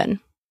it in the bin.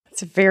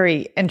 It's a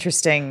very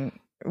interesting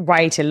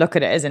way to look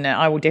at it, isn't it?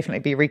 I will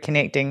definitely be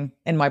reconnecting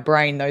in my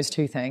brain those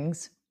two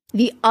things.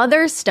 The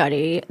other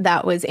study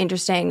that was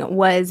interesting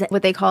was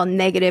what they call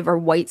negative or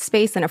white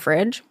space in a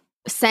fridge.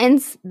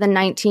 Since the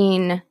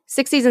 1960s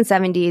and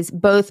 70s,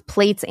 both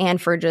plates and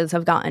fridges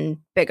have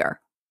gotten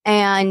bigger.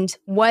 And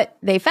what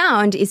they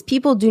found is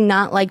people do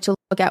not like to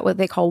look at what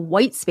they call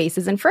white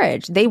spaces in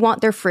fridge. They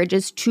want their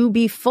fridges to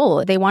be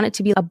full. They want it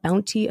to be a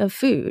bounty of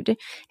food.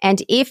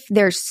 And if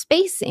there's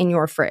space in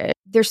your fridge,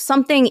 there's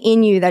something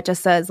in you that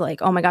just says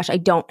like, oh my gosh, I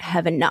don't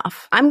have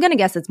enough. I'm going to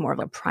guess it's more of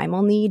a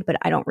primal need, but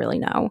I don't really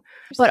know.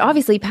 But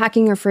obviously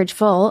packing your fridge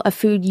full of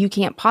food you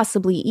can't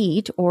possibly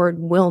eat or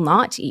will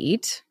not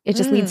eat, it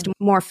just leads to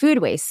more food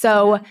waste.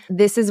 So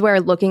this is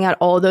where looking at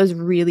all those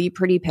really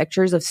pretty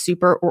pictures of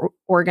super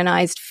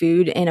organized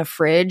food in a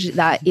fridge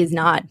that is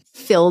not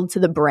filled to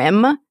the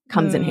brim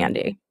comes in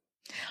handy.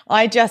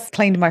 I just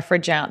cleaned my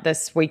fridge out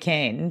this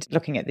weekend,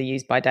 looking at the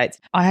use by dates.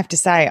 I have to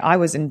say, I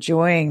was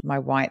enjoying my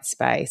white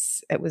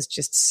space. It was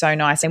just so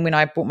nice. And when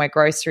I bought my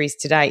groceries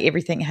today,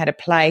 everything had a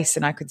place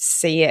and I could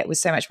see it. It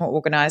was so much more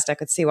organized. I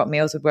could see what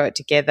meals would work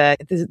together.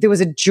 There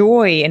was a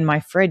joy in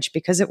my fridge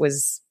because it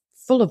was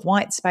full of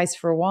white space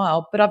for a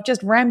while, but I've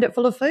just rammed it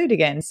full of food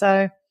again.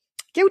 So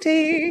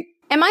guilty.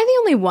 Am I the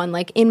only one?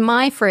 Like in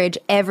my fridge,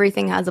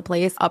 everything has a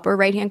place. Upper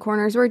right-hand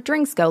corners where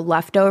drinks go,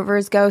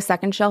 leftovers go,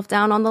 second shelf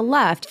down on the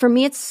left. For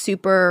me, it's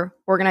super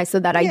organized so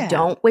that I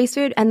don't waste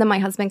food. And then my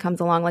husband comes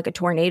along like a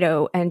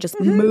tornado and just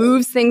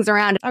moves things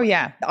around. Oh,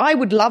 yeah. I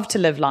would love to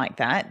live like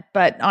that,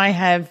 but I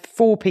have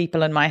 4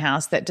 people in my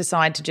house that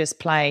decide to just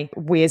play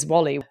Where's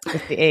Wally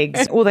with the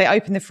eggs. Or they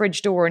open the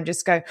fridge door and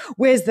just go,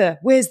 where's the?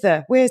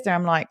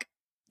 I'm like,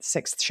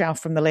 6th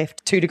shelf from the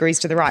left, 2 degrees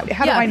to the right.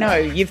 How do I know?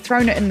 You've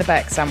thrown it in the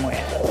back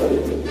somewhere.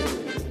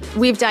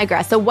 We've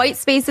digressed. So white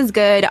space is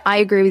good. I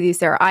agree with you,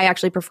 Sarah. I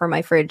actually prefer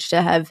my fridge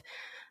to have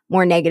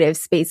more negative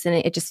space in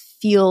it. It just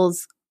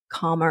feels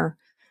calmer.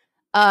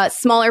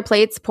 Smaller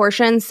plates,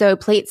 portions. So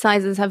plate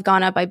sizes have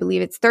gone up. I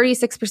believe it's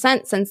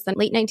 36% since the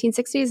late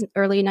 1960s,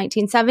 early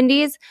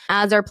 1970s.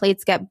 As our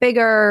plates get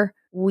bigger,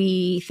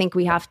 we think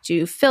we have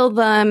to fill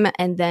them,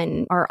 and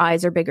then our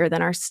eyes are bigger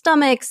than our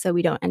stomachs, so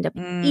we don't end up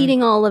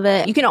eating all of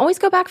it. You can always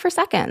go back for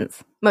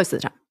seconds most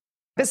of the time.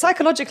 But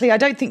psychologically, I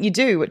don't think you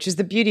do, which is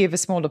the beauty of a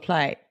smaller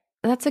plate.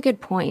 That's a good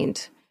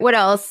point. What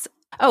else?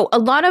 Oh, a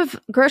lot of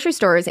grocery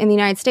stores in the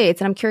United States,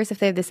 and I'm curious if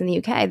they have this in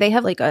the UK, they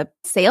have like a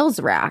sales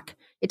rack.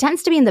 It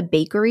tends to be in the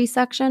bakery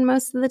section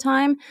most of the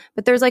time,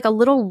 but there's like a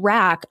little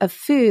rack of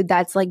food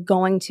that's like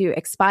going to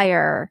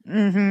expire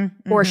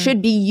or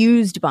should be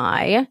used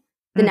by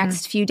the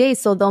next few days.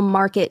 So they'll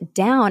mark it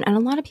down. And a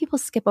lot of people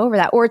skip over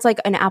that. Or it's like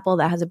an apple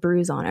that has a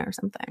bruise on it or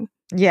something.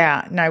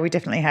 Yeah, no, we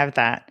definitely have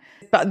that.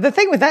 But the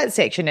thing with that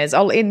section is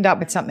I'll end up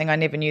with something I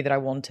never knew that I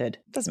wanted.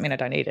 Doesn't mean I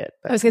don't eat it.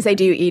 But... I was going to say,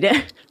 do you eat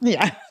it?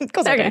 Yeah, of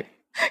course I do.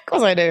 Of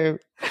course I do.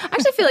 I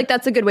actually feel like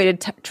that's a good way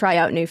to try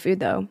out new food,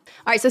 though. All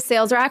right, so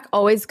sales rack,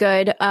 always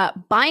good.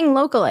 Buying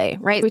locally,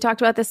 right? We talked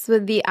about this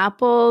with the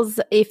apples.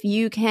 If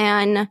you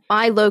can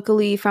buy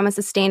locally from a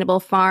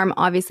sustainable farm,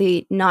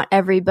 obviously not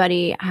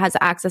everybody has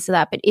access to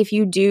that. But if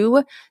you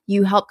do,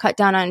 you help cut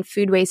down on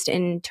food waste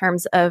in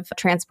terms of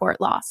transport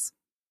loss.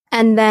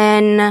 And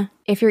then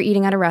if you're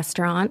eating at a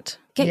restaurant,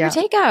 get your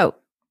takeout.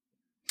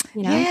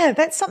 You know? Yeah,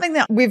 that's something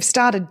that we've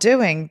started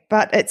doing,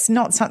 but it's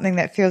not something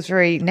that feels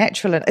very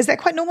natural. Is that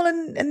quite normal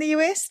in the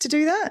US to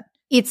do that?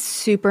 It's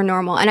super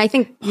normal. And I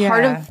think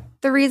part of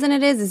the reason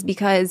it is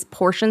because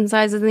portion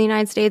sizes in the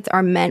United States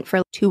are meant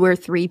for 2 or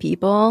 3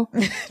 people.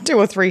 200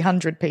 or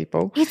 300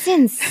 people. It's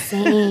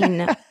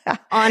insane,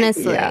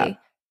 honestly. Yeah.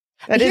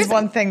 That is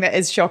one thing that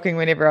is shocking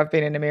whenever I've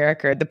been in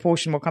America. The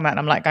portion will come out and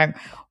I'm like going,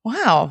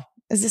 wow,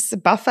 is this a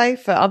buffet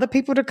for other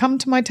people to come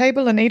to my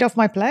table and eat off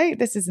my plate?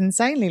 This is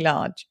insanely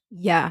large.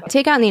 Yeah.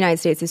 Takeout in the United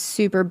States is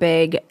super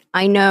big.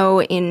 I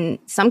know in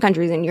some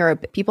countries in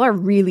Europe, people are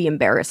really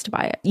embarrassed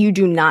by it. You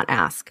do not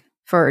ask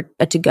for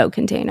a to-go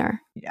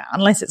container. Yeah,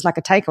 unless it's like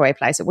a takeaway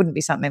place. It wouldn't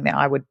be something that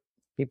I would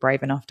be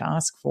brave enough to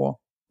ask for.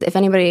 If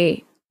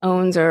anybody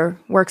owns or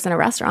works in a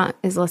restaurant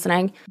is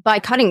listening, by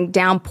cutting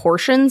down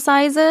portion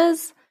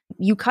sizes,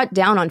 you cut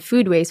down on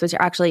food waste, which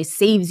actually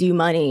saves you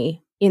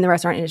money in the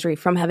restaurant industry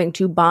from having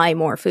to buy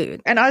more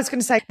food. And I was going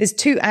to say, there's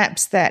 2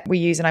 apps that we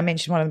use, and I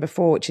mentioned one of them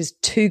before, which is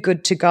Too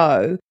Good To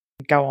Go.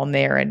 Go on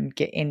there and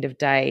get end of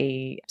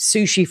day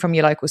sushi from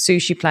your local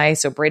sushi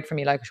place or bread from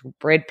your local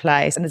bread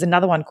place. And there's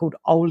another one called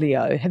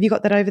Olio. Have you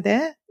got that over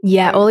there?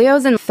 Yeah,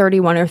 Olio's in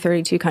 31 or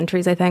 32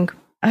 countries, I think.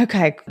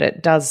 Okay,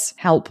 it does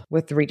help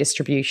with the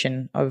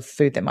redistribution of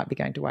food that might be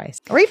going to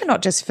waste. Or even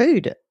not just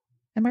food.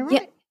 Am I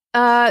right?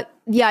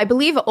 Yeah, I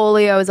believe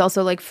Olio is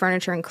also like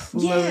furniture and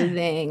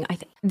clothing. I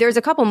think there's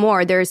a couple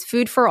more. There's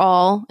Food for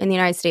All in the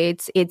United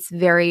States. It's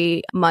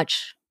very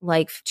much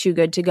like Too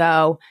Good To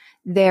Go.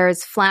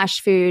 There's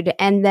Flash Food,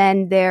 and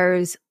then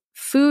there's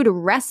Food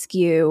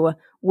Rescue,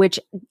 which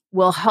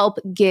will help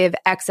give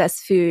excess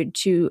food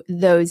to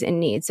those in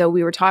need. So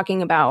we were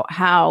talking about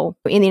how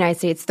in the United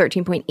States,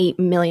 13.8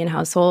 million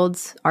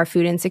households are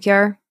food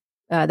insecure.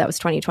 That was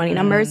 2020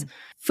 numbers.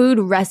 Food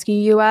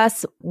Rescue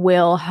US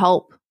will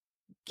help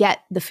get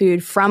the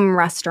food from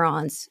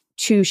restaurants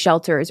to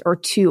shelters or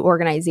to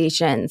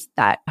organizations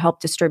that help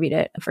distribute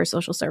it for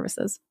social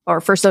services or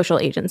for social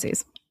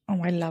agencies. Oh,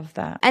 I love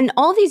that. And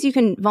all of these you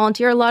can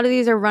volunteer. A lot of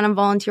these are run on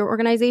volunteer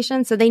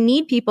organizations. So they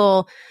need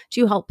people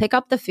to help pick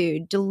up the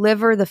food,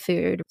 deliver the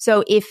food.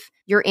 So if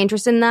you're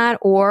interested in that,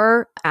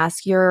 or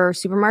ask your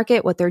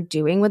supermarket what they're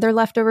doing with their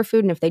leftover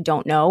food. And if they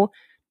don't know,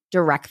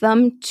 direct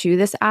them to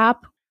this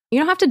app. You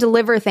don't have to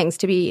deliver things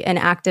to be an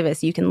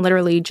activist. You can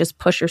literally just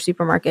push your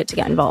supermarket to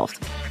get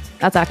involved.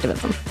 That's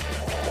activism.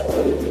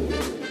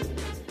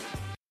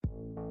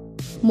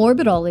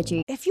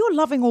 Morbidology. If you're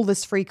loving all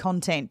this free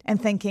content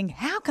and thinking,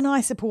 how can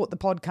I support the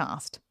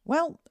podcast?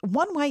 Well,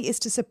 one way is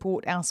to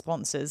support our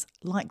sponsors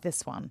like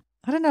this one.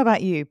 I don't know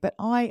about you, but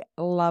I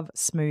love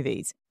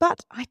smoothies.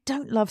 But I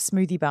don't love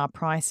smoothie bar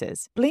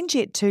prices.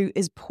 BlendJet 2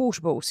 is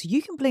portable, so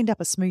you can blend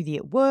up a smoothie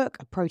at work,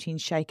 a protein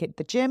shake at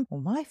the gym,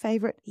 or my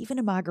favourite, even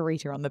a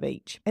margarita on the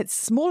beach. It's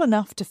small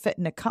enough to fit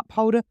in a cup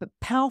holder, but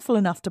powerful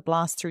enough to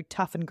blast through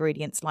tough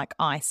ingredients like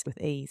ice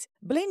with ease.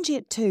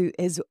 BlendJet 2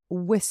 is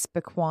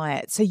whisper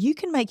quiet, so you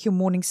can make your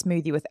morning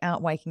smoothie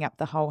without waking up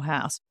the whole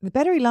house. The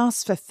battery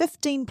lasts for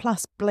 15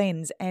 plus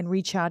blends and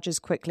recharges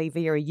quickly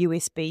via a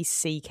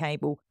USB-C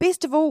cable.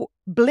 Best of all,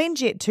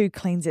 BlendJet 2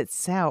 cleans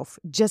itself.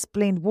 Just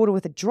blend water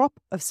with a drop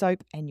of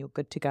soap and you're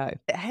good to go.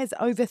 It has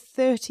over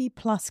 30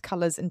 plus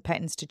colours and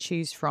patterns to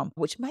choose from,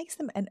 which makes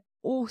them an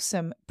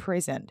awesome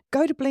present.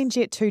 Go to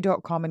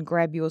blendjet2.com and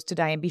grab yours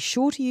today, and be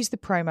sure to use the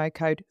promo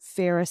code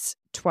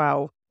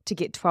Ferris12 to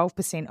get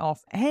 12%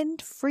 off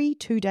and free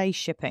 2-day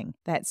shipping.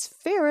 That's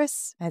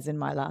Ferris, as in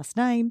my last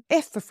name,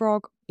 F for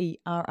frog,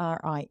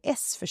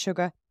 ERRIS for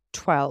sugar,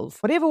 12.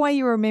 Whatever way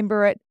you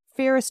remember it,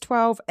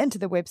 Ferris12 into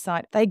the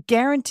website. They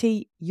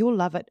guarantee you'll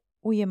love it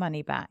or your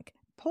money back.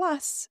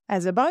 Plus,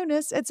 as a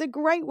bonus, it's a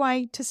great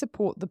way to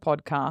support the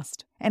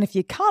podcast. And if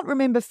you can't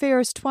remember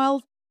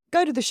Ferris12,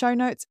 go to the show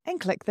notes and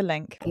click the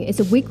link.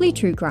 It's a weekly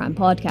true crime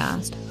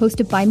podcast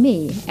hosted by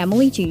me,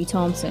 Emily G.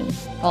 Thompson,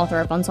 author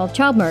of Unsolved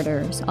Child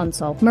Murders,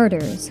 Unsolved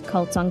Murders,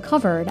 Cults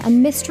Uncovered,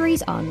 and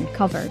Mysteries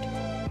Uncovered.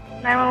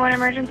 911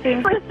 emergency.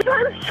 My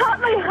son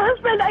shot my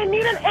husband. I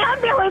need an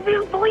ambulance.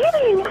 He's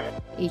bleeding.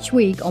 Each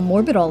week on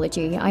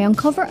Morbidology, I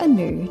uncover a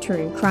new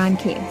true crime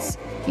case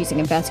using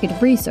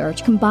investigative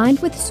research combined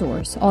with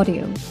source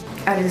audio.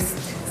 I just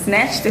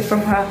snatched it from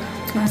her.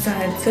 Once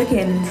I took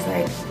it, and it's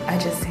like I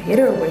just hit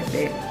her with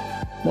it.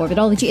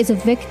 Morbidology is a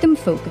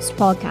victim-focused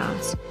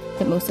podcast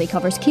that mostly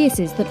covers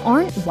cases that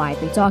aren't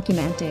widely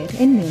documented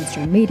in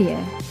mainstream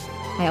media.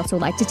 I also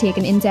like to take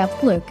an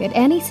in-depth look at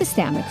any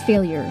systemic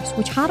failures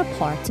which had a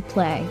part to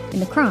play in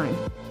the crime.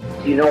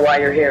 Do you know why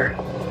you're here?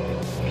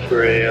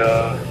 For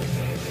a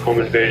home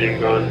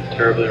invasion gone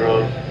terribly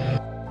wrong.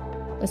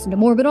 Listen to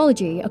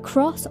Morbidology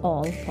across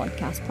all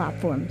podcast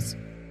platforms.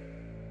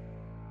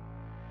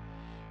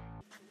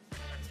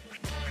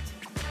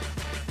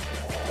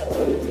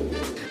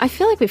 I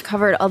feel like we've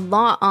covered a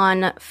lot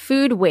on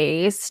food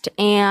waste,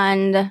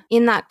 and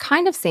in that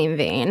kind of same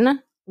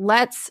vein,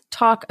 let's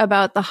talk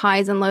about the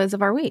highs and lows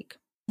of our week.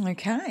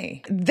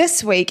 Okay.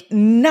 This week,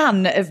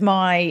 none of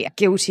my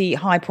guilty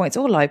high points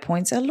or low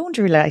points are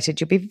laundry related.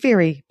 You'll be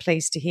very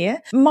pleased to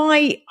hear.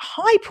 My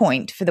high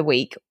point for the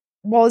week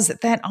was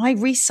that I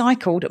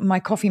recycled my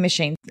coffee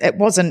machine. It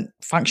wasn't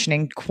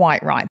functioning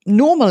quite right.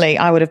 Normally,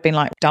 I would have been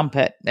like, dump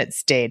it,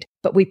 it's dead.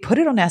 But we put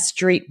it on our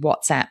street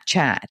WhatsApp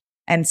chat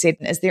and said,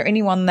 is there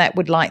anyone that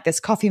would like this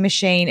coffee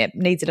machine? It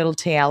needs a little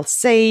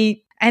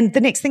TLC. And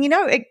the next thing you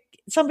know,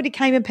 somebody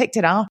came and picked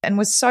it up and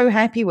was so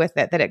happy with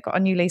it that it got a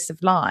new lease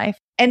of life.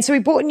 And so we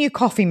bought a new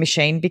coffee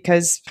machine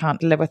because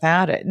can't live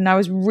without it. And I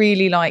was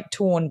really like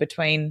torn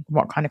between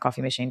what kind of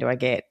coffee machine do I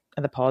get?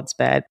 Are the pods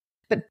bad?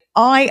 But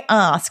I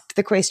asked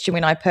the question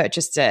when I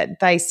purchased it.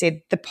 They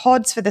said the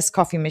pods for this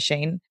coffee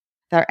machine,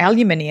 they're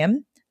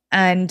aluminium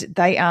and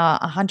they are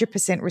 100%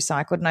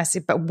 recycled. And I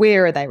said, but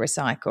where are they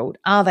recycled?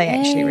 Are they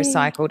actually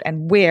recycled?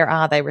 And where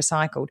are they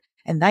recycled?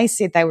 And they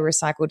said they were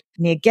recycled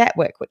near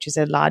Gatwick, which is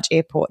a large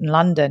airport in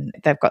London.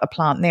 They've got a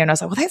plant there. And I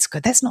was like, well, that's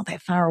good. That's not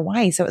that far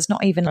away. So it's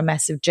not even a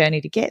massive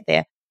journey to get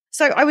there.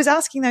 So I was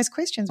asking those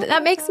questions.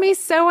 That makes me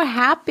so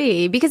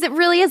happy because it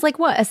really is like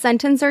what, a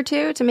sentence or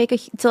two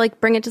to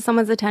bring it to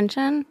someone's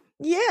attention.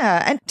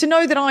 Yeah. And to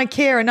know that I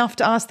care enough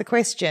to ask the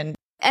question.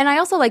 And I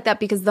also like that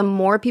because the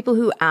more people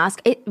who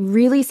ask it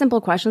really simple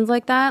questions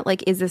like that,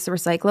 like, is this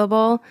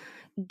recyclable,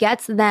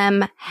 gets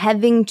them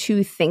having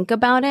to think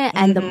about it.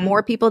 And the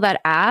more people that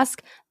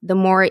ask, the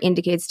more it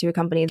indicates to a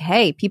company,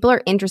 hey, people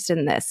are interested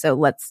in this. So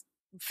let's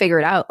figure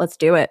it out. Let's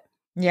do it.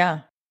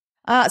 Yeah.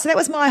 So that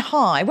was my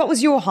high. What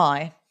was your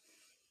high?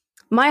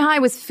 My high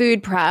was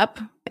food prep.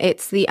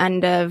 It's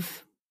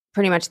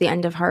pretty much the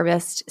end of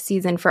harvest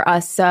season for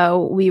us.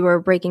 So we were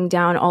breaking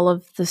down all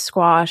of the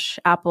squash,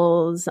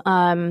 apples.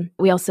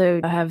 We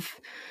also have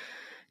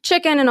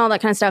chicken and all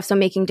that kind of stuff. So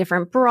making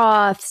different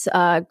broths,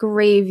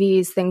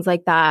 gravies, things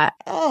like that.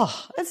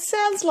 Oh, it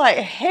sounds like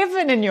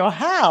heaven in your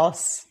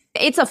house.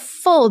 It's a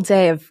full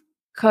day of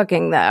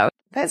cooking, though.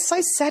 That's so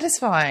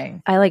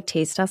satisfying. I like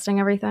taste testing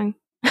everything.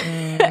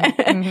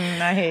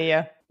 I hear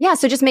you. Yeah,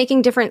 so just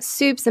making different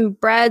soups and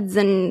breads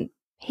and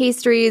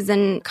pastries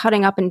and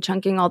cutting up and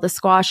chunking all the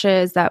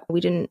squashes that we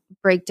didn't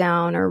break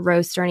down or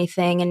roast or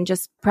anything, and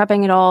just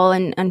prepping it all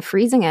and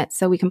freezing it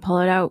so we can pull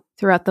it out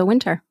throughout the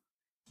winter.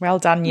 Well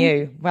done,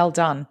 you. Well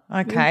done.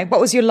 Okay.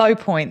 What was your low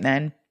point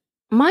then?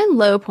 My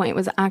low point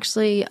was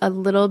actually a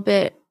little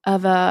bit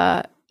of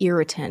a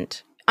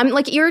irritant. I'm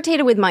like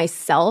irritated with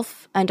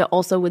myself and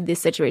also with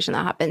this situation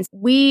that happens.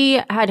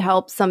 We had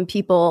helped some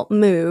people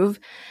move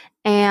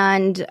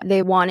and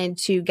they wanted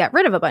to get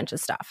rid of a bunch of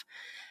stuff.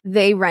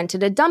 They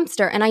rented a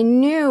dumpster, and I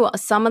knew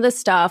some of the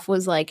stuff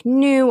was like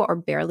new or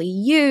barely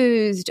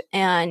used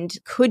and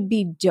could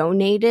be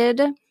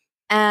donated.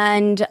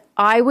 And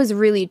I was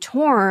really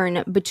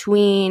torn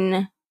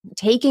between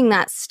taking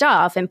that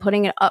stuff and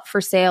putting it up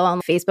for sale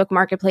on Facebook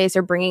Marketplace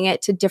or bringing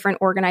it to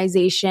different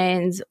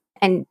organizations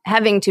and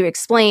having to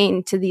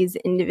explain to these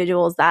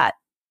individuals that,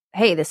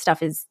 hey, this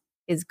stuff is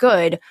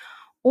good,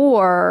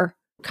 or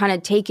kind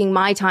of taking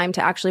my time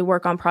to actually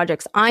work on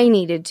projects I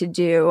needed to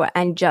do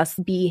and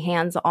just be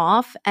hands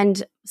off.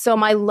 And so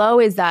my low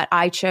is that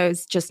I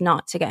chose just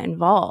not to get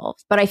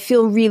involved. But I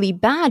feel really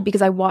bad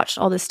because I watched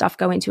all this stuff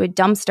go into a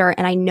dumpster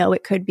and I know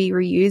it could be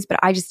reused, but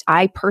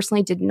I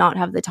personally did not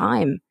have the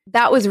time.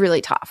 That was really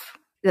tough.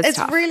 It's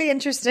tough. Really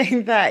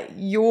interesting that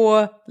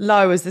your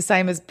low is the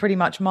same as pretty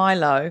much my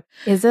low.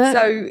 Is it?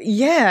 So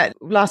yeah,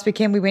 last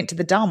weekend we went to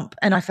the dump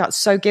and I felt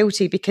so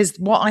guilty because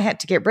what I had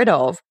to get rid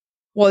of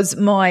was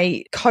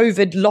my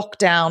COVID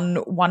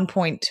lockdown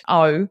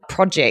 1.0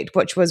 project,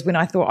 which was when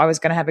I thought I was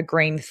going to have a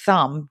green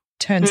thumb.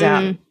 Turns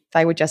out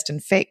they were just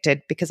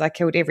infected because I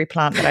killed every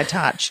plant that I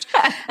touched.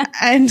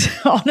 And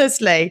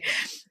honestly,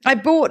 I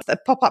bought a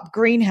pop-up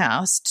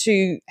greenhouse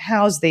to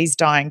house these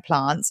dying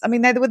plants. I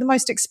mean, they were the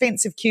most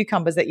expensive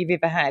cucumbers that you've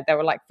ever had. They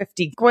were like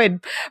 50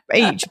 quid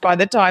each by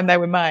the time they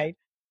were made.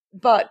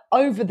 But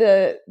over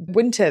the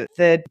winter,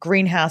 the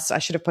greenhouse, I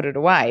should have put it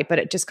away, but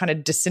it just kind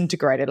of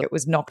disintegrated. It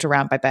was knocked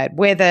around by bad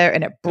weather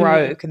and it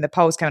broke and the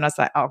poles came and I was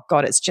like, oh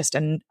God, it's just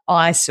an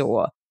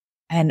eyesore.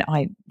 And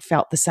I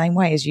felt the same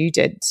way as you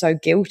did, so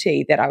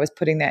guilty that I was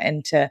putting that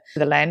into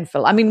the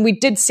landfill. I mean, we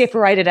did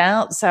separate it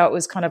out, so it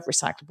was kind of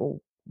recyclable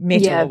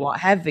metal or what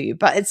have you,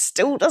 but it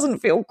still doesn't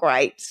feel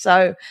great.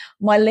 So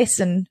my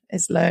lesson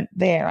is learnt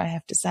there, I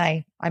have to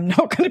say. I'm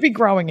not going to be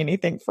growing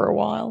anything for a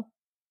while.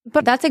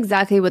 But that's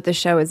exactly what the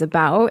show is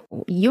about.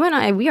 You and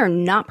I, we are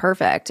not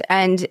perfect.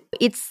 And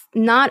it's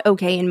not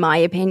okay, in my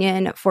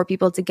opinion, for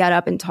people to get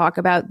up and talk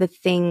about the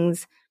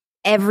things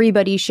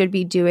everybody should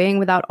be doing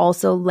without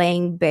also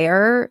laying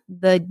bare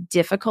the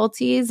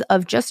difficulties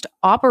of just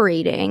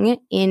operating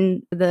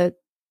in the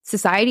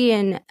society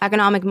and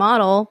economic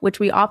model which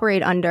we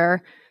operate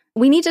under.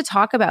 We need to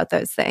talk about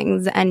those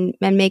things and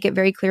make it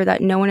very clear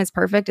that no one is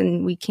perfect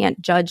and we can't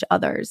judge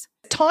others.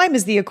 Time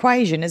is the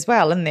equation as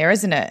well, in there,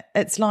 isn't it?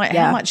 It's like,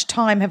 how much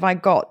time have I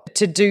got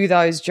to do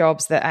those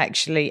jobs that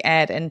actually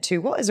add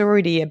into what is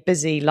already a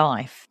busy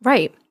life?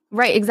 Right,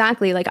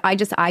 exactly. Like I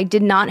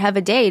did not have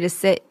a day to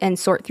sit and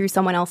sort through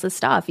someone else's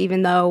stuff,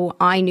 even though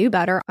I knew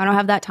better. I don't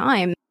have that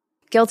time.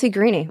 Guilty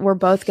Greenie. We're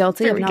both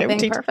guilty of not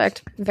being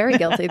perfect. Very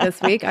guilty this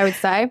week, I would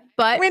say.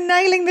 But we're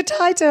nailing the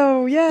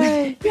title.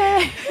 Yay.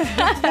 Yay.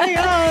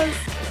 Yay.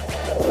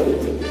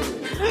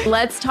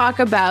 Let's talk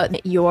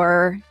about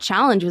your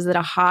challenge. Was it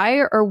a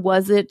high or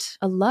was it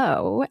a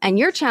low? And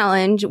your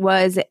challenge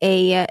was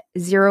a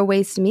zero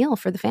waste meal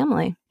for the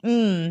family.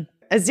 A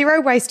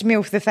zero waste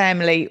meal for the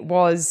family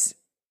was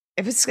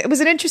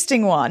an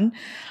interesting one.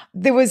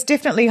 There was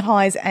definitely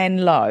highs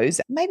and lows.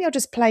 Maybe I'll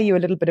just play you a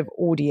little bit of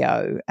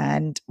audio.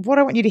 And what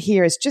I want you to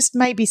hear is just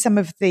maybe some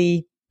of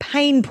the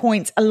pain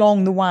points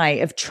along the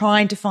way of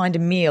trying to find a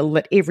meal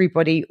that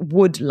everybody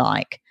would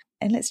like.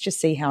 And let's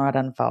just see how it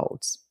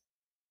unfolds.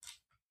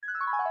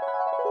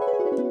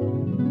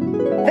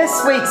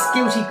 This week's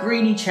Guilty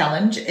Greenie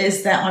challenge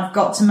is that I've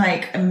got to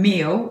make a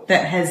meal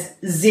that has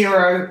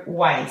zero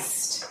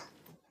waste.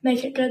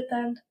 Make it good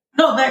then.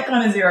 Not that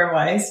kind of zero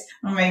waste.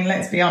 I mean,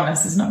 let's be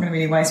honest, there's not going to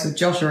be any waste with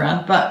Josh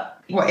around, but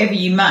whatever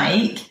you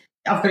make,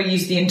 I've got to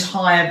use the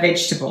entire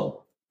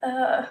vegetable.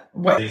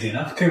 Easy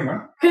enough.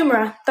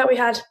 Kumara that we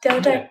had the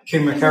other day.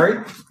 Kumara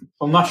curry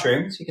or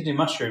mushrooms. You could do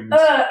mushrooms.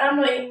 I'm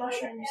not eating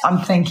mushrooms. I'm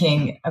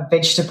thinking a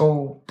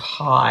vegetable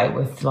pie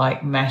with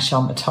like mash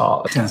on the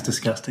top. Sounds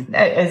disgusting.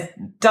 It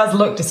does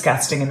look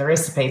disgusting in the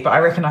recipe, but I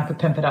reckon I could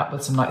pimp it up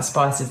with some like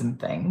spices and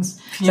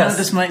things.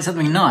 Just make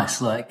something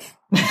nice, like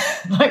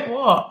like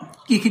what?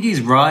 You could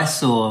use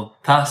rice or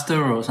pasta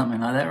or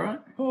something like that, right?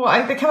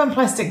 Well, they come in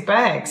plastic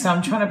bags, so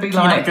I'm trying to be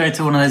Can you not go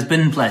to one of those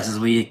bin places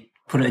where you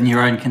put it in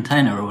your own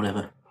container or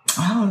whatever?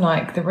 Oh,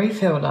 like the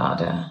refill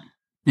larder.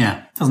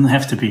 Yeah, doesn't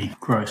have to be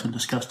gross and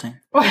disgusting.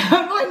 Well,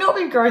 it might not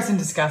be gross and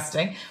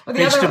disgusting. Well,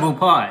 vegetable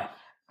pie.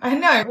 I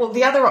know. Well,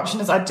 the other option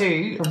is I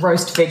do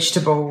roast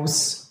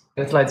vegetables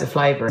with loads of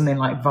flavour and then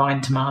like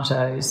vine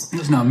tomatoes.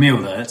 It's not a meal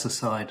though, it's a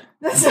side.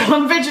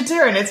 I'm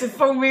vegetarian. It's a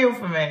full meal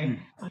for me.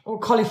 Or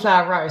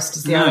cauliflower roast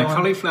is the other one. No,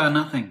 cauliflower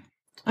nothing.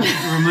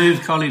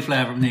 Remove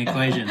cauliflower from the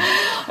equation.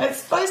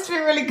 It's supposed to be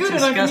really good,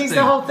 It's and I can use the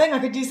disgusting. whole thing. I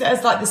could use it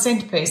as like the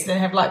centerpiece, then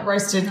have like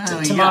roasted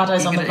Oh,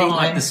 tomatoes yeah, on the you can eat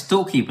like vine. the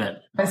stalky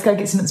bit. Let's go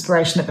get some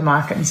inspiration at the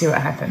market and see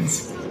what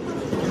happens.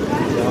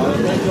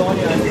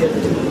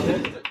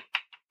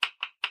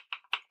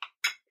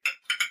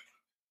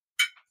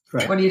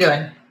 Great. What are you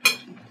doing?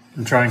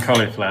 I'm trying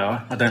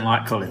cauliflower. I don't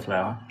like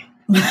cauliflower,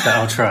 but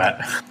I'll try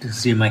it.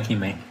 Just you making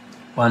me.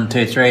 1,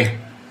 2, 3.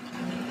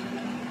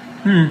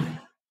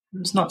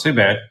 It's not too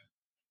bad.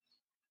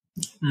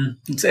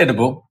 It's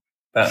edible,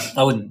 but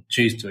I wouldn't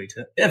choose to eat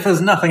it. If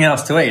there's nothing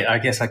else to eat, I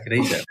guess I could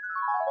eat it.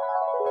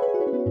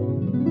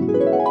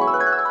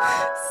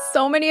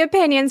 So many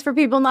opinions for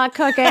people not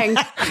cooking.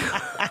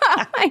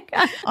 Oh my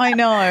God. I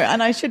know,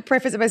 and I should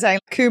preface it by saying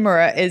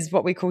kumara is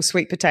what we call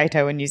sweet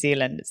potato in New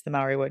Zealand. It's the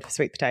Maori word for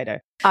sweet potato.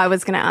 I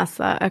was going to ask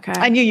that. Okay.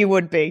 I knew you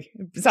would be.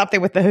 It's up there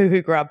with the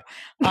hoo-hoo grub.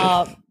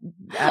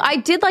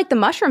 I did like the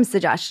mushroom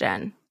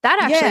suggestion.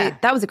 That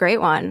was a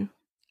great one.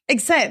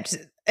 Except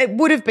it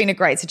would have been a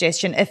great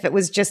suggestion if it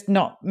was just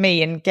not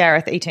me and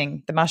Gareth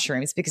eating the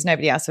mushrooms because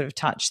nobody else sort of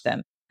touched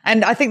them.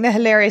 And I think the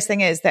hilarious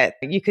thing is that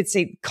you could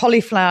see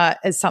cauliflower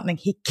is something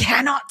he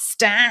cannot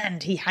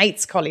stand. He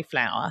hates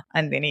cauliflower.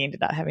 And then he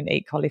ended up having to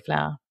eat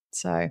cauliflower.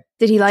 So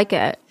Did he like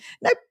it?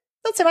 nope,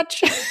 not so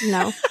much.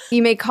 No.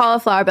 You made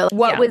cauliflower, but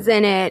what was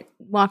in it?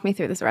 Walk me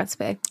through this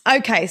recipe.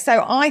 Okay,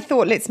 so I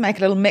thought let's make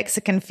a little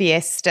Mexican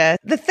fiesta.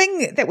 The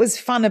thing that was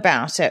fun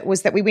about it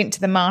was that we went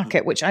to the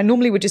market, which I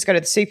normally would just go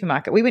to the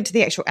supermarket. We went to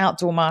the actual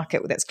outdoor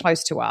market that's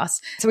close to us.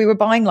 So we were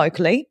buying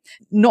locally,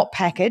 not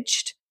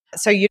packaged.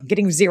 So you're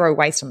getting zero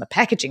waste on the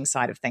packaging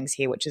side of things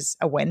here, which is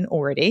a win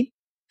already.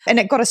 And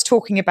it got us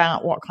talking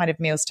about what kind of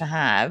meals to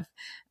have.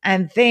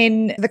 And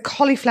then the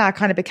cauliflower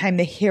kind of became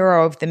the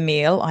hero of the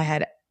meal. I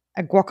had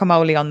a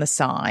guacamole on the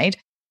side.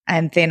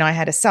 And then I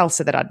had a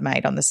salsa that I'd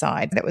made on the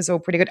side. That was all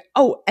pretty good.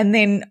 Oh, and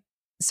then,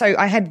 so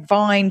I had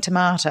vine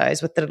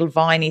tomatoes with the little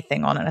viney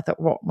thing on it. I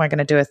thought, what am I going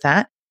to do with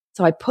that?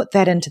 So I put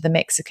that into the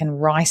Mexican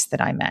rice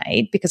that I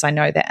made because I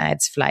know that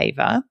adds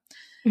flavor.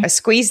 I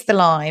squeezed the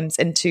limes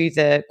into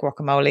the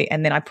guacamole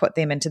and then I put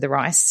them into the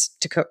rice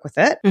to cook with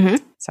it.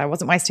 So I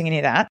wasn't wasting any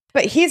of that.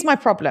 But here's my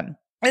problem.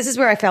 This is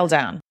where I fell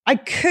down. I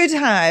could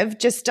have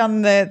just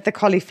done the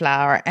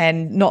cauliflower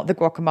and not the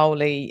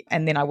guacamole,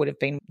 and then I would have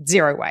been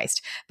zero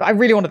waste. But I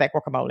really wanted that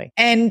guacamole.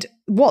 And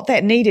what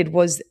that needed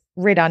was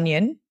red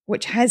onion,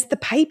 which has the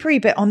papery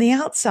bit on the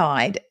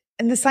outside,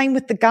 and the same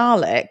with the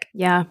garlic.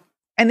 Yeah.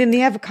 And then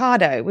the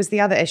avocado was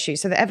the other issue.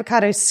 So the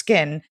avocado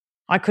skin,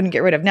 I couldn't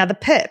get rid of. Now the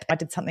pip, I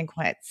did something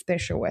quite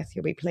special with.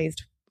 You'll be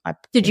pleased.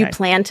 Did you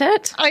plant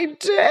it? I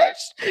did.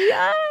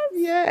 Yes.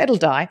 Yeah, it'll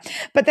die.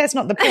 But that's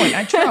not the point.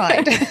 I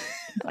tried.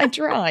 I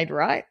tried,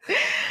 right?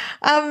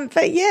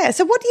 But yeah,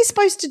 so what are you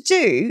supposed to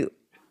do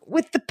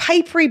with the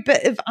papery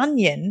bit of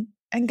onion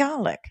and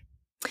garlic?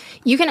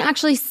 You can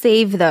actually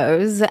save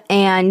those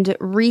and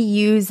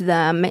reuse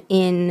them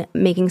in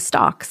making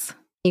stocks.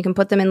 You can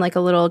put them in like a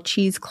little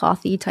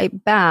cheeseclothy type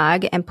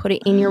bag and put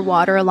it in your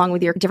water along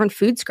with your different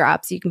food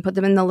scraps. You can put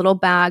them in the little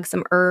bag,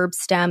 some herbs,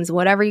 stems,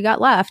 whatever you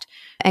got left,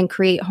 and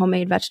create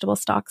homemade vegetable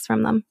stocks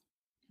from them.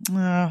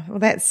 Well,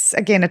 that's,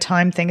 again, a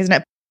time thing, isn't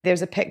it?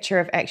 There's a picture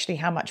of actually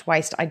how much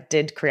waste I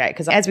did create.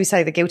 Because as we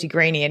say, the guilty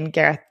greenie, and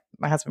Gareth,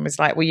 my husband, was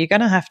like, well, you're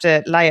going to have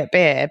to lay it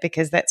bare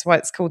because that's why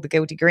it's called the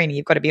guilty greenie.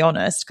 You've got to be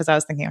honest, because I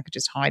was thinking I could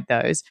just hide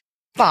those.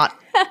 But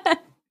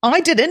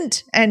I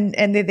didn't. And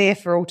they're there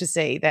for all to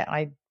see that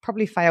I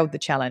probably failed the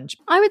challenge.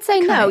 I would say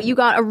no. You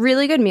got a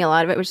really good meal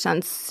out of it, which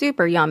sounds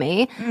super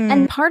yummy.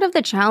 And part of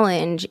the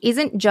challenge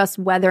isn't just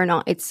whether or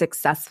not it's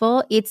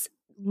successful. It's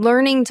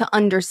learning to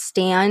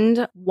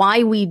understand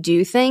why we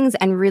do things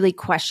and really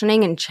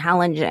questioning and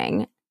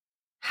challenging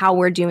how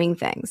we're doing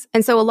things.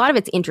 And so a lot of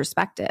it's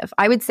introspective.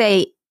 I would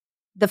say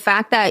the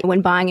fact that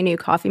when buying a new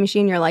coffee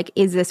machine, you're like,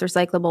 is this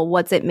recyclable?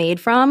 What's it made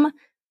from?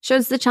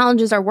 Shows the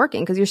challenges are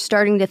working because you're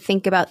starting to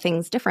think about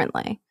things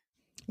differently.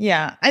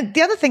 Yeah. And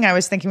the other thing I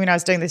was thinking when I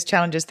was doing this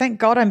challenge is thank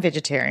God I'm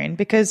vegetarian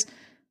because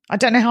I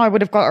don't know how I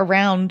would have got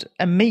around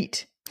a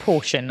meat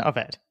portion of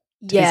it.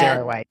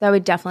 Zero waste. That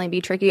would definitely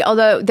be tricky.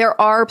 Although there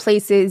are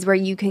places where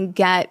you can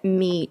get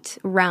meat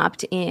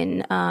wrapped in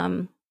like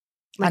onion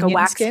a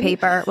wax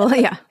paper. Well,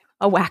 yeah,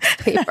 a wax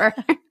paper.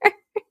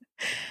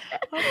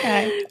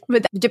 Okay.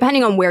 But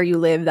depending on where you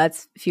live,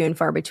 that's few and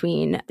far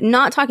between.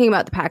 Not talking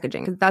about the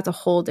packaging, because that's a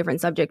whole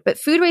different subject. But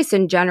food waste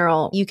in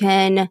general, you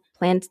can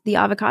plant the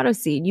avocado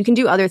seed. You can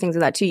do other things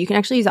with that too. You can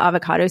actually use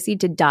avocado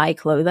seed to dye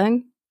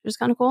clothing, which is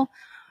kind of cool.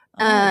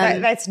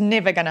 That's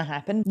never going to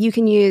happen. You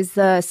can use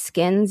the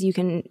skins. You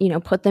can,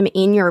 put them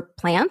in your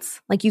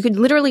plants. Like you could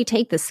literally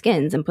take the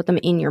skins and put them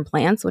in your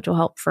plants, which will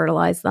help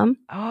fertilize them.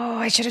 Oh,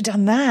 I should have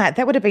done that.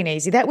 That would have been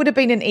easy. That would have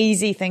been an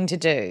easy thing to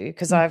do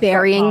because I've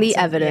burying the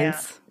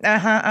evidence.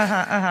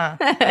 I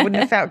wouldn't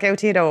have felt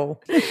guilty at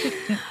all.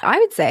 I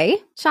would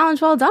say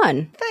challenge well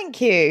done.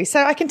 Thank you.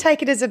 So I can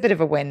take it as a bit of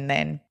a win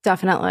then.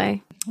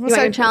 Definitely. You want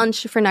your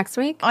challenge for next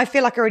week? I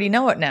feel like I already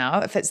know it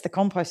now if it's the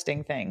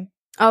composting thing.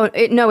 Oh,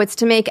 no, it's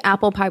to make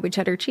apple pie with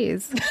cheddar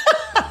cheese.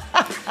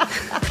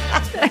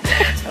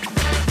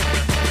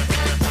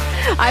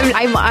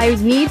 I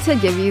need to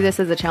give you this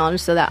as a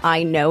challenge so that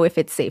I know if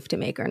it's safe to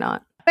make or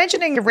not.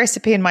 Imagining a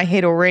recipe in my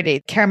head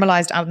already,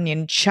 caramelized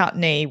onion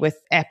chutney with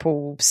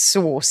apple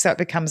sauce, so it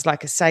becomes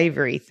like a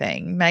savory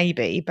thing,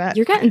 maybe. But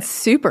you're getting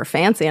super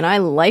fancy and I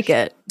like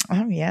it.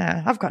 Oh,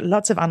 yeah. I've got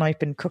lots of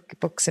unopened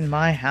cookbooks in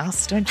my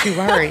house. Don't you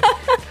worry.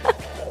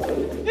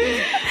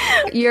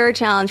 Your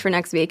challenge for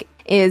next week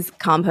is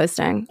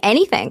composting.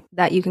 Anything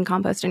that you can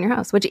compost in your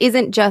house, which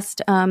isn't just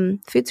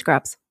food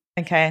scraps.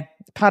 Okay.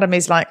 Part of me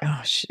is like,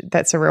 oh,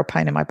 that's a real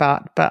pain in my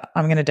butt, but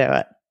I'm going to do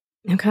it.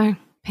 Okay.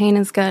 Pain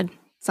is good.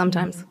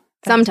 Sometimes.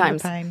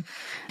 Sometimes. Pain.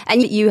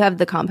 And you have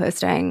the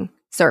composting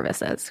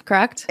services,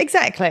 correct?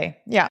 Exactly.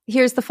 Yeah.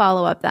 Here's the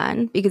follow-up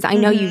then, because I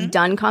know you've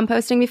done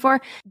composting before.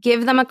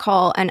 Give them a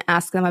call and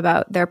ask them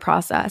about their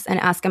process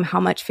and ask them how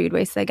much food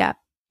waste they get.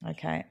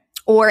 Okay.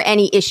 Or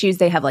any issues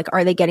they have, like,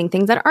 are they getting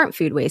things that aren't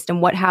food waste, and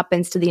what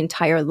happens to the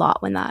entire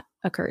lot when that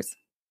occurs?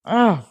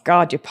 Oh,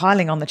 God, you're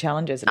piling on the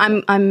challenges.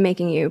 I'm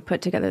making you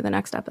put together the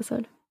next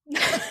episode.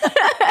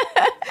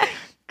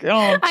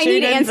 God, I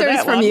need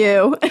answers from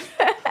you.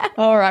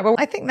 All right. Well,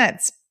 I think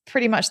that's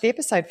pretty much the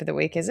episode for the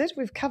week, is it?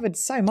 We've covered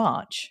so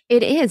much.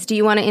 It is. Do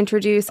you want to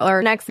introduce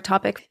our next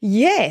topic?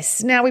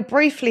 Yes. Now, we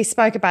briefly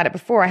spoke about it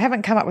before. I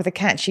haven't come up with a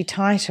catchy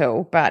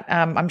title, but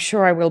I'm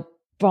sure I will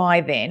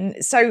by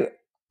then. So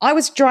I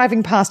was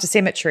driving past a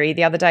cemetery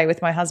the other day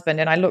with my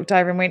husband and I looked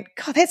over and went,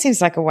 God, that seems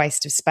like a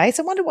waste of space.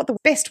 I wonder what the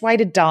best way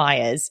to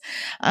die is,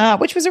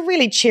 which was a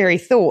really cheery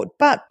thought.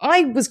 But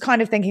I was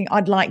kind of thinking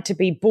I'd like to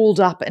be balled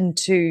up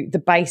into the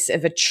base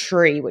of a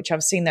tree, which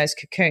I've seen those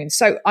cocoons.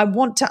 So I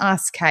want to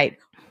ask Kate,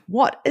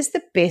 what is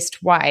the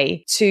best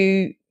way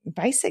to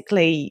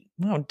basically,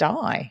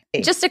 die?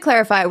 Just to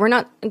clarify, we're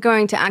not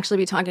going to actually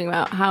be talking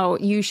about how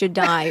you should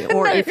die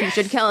or if you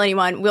should kill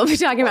anyone. We'll be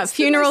talking about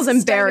funerals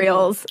and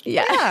burials.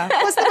 Yeah.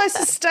 What's the most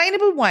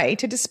sustainable way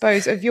to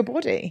dispose of your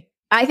body?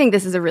 I think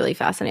this is a really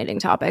fascinating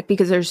topic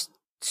because there's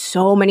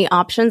so many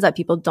options that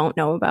people don't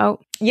know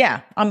about.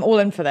 Yeah, I'm all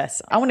in for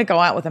this. I want to go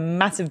out with a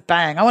massive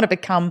bang. I want to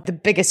become the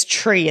biggest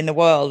tree in the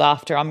world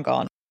after I'm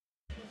gone.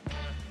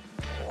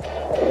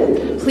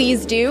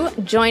 Please do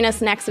join us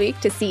next week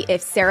to see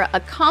if Sarah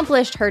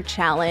accomplished her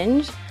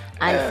challenge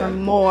and for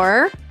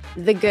more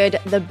the good,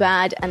 the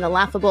bad, and the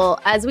laughable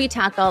as we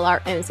tackle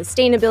our own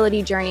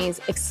sustainability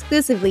journeys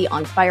exclusively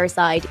on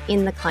Fireside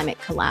in the Climate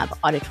Collab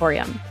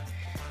Auditorium.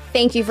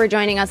 Thank you for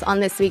joining us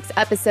on this week's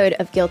episode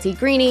of Guilty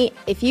Greenie.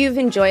 If you've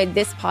enjoyed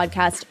this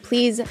podcast,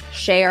 please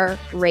share,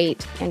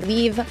 rate, and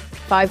leave a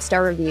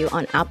 5-star review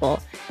on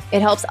Apple.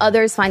 It helps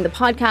others find the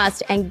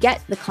podcast and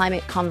get the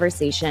climate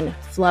conversation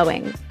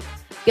flowing.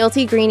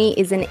 Guilty Greenie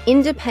is an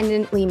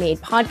independently made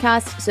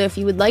podcast, so if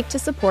you would like to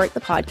support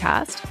the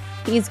podcast,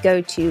 please go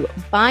to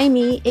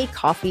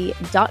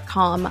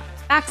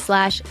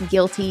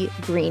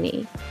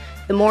buymeacoffee.com/guiltygreenie.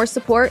 The more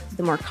support,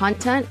 the more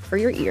content for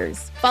your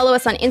ears. Follow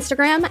us on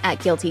Instagram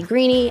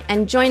 @GuiltyGreenie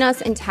and join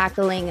us in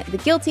tackling the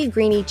Guilty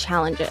Greenie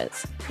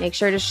challenges. Make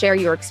sure to share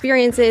your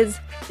experiences,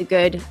 the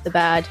good, the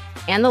bad,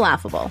 and the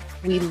laughable.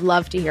 We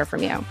love to hear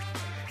from you.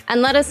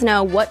 And let us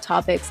know what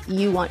topics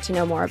you want to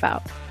know more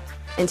about.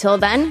 Until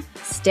then,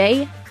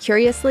 stay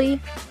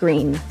curiously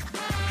green.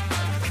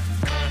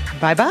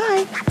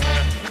 Bye-bye.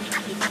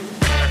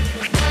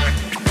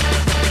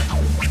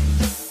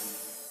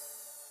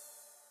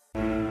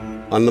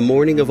 On the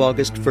morning of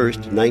August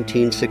 1st,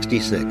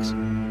 1966,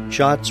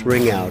 shots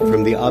ring out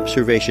from the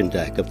observation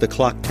deck of the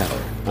clock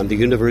tower on the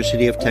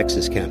University of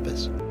Texas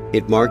campus.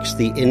 It marks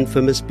the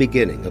infamous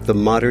beginning of the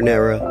modern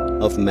era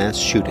of mass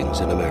shootings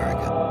in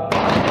America.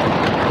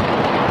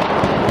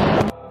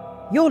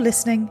 You're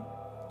listening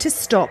to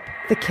Stop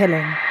the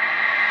Killing.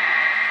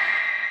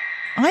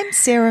 I'm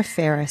Sarah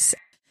Ferris.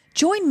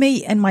 Join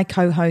me and my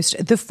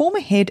co-host, the former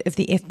head of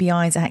the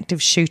FBI's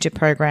active shooter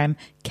program,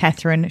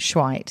 Catherine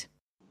Schweit.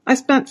 I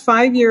spent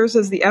 5 years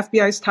as the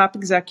FBI's top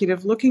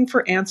executive looking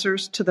for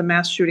answers to the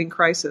mass shooting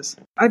crisis.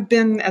 I've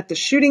been at the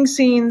shooting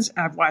scenes,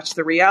 I've watched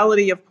the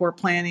reality of poor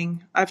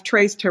planning, I've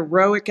traced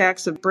heroic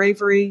acts of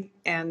bravery,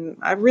 and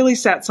I've really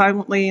sat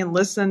silently and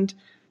listened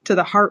to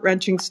the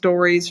heart-wrenching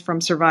stories from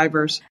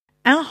survivors.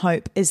 Our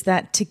hope is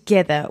that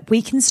together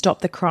we can stop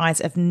the cries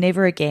of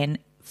never again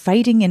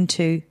fading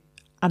into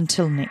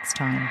until next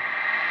time.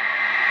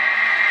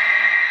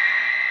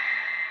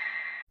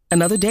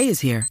 Another day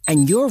is here,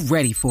 and you're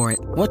ready for it.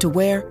 What to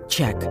wear?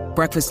 Check.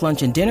 Breakfast,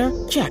 lunch, and dinner?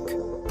 Check.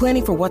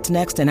 Planning for what's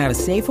next and how to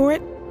save for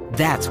it?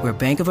 That's where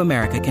Bank of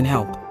America can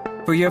help.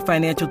 For your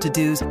financial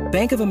to-dos,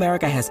 Bank of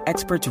America has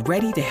experts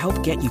ready to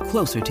help get you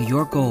closer to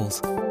your goals.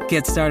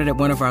 Get started at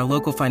one of our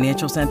local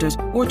financial centers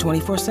or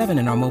 24/7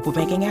 in our mobile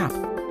banking app.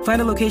 Find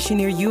a location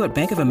near you at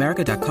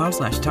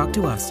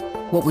bankofamerica.com/talktous.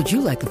 What would you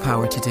like the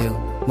power to do?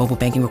 Mobile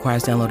banking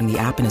requires downloading the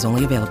app and is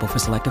only available for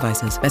select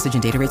devices. Message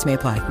and data rates may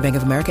apply. Bank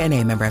of America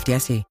NA, member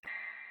FDIC.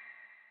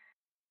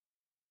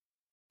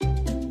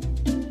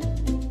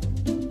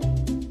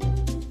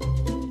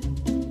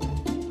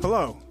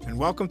 Hello, and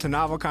welcome to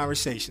Novel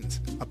Conversations,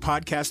 a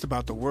podcast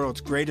about the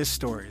world's greatest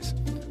stories.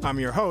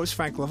 I'm your host,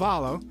 Frank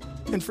Lavallo,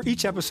 and for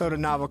each episode of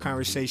Novel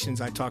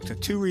Conversations, I talk to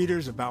two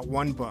readers about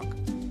one book.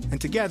 And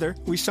together,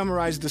 we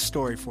summarize the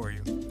story for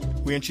you.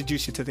 We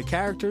introduce you to the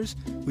characters,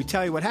 we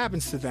tell you what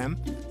happens to them,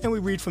 and we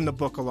read from the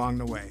book along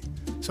the way.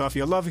 So if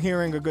you love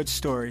hearing a good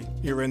story,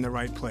 you're in the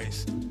right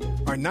place.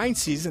 Our 9th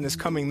season is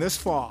coming this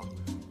fall.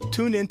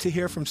 Tune in to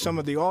hear from some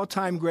of the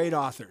all-time great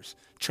authors,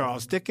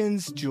 Charles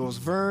Dickens, Jules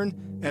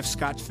Verne, F.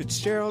 Scott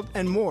Fitzgerald,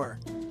 and more.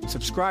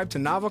 Subscribe to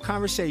Novel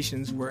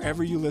Conversations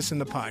wherever you listen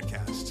to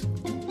podcasts.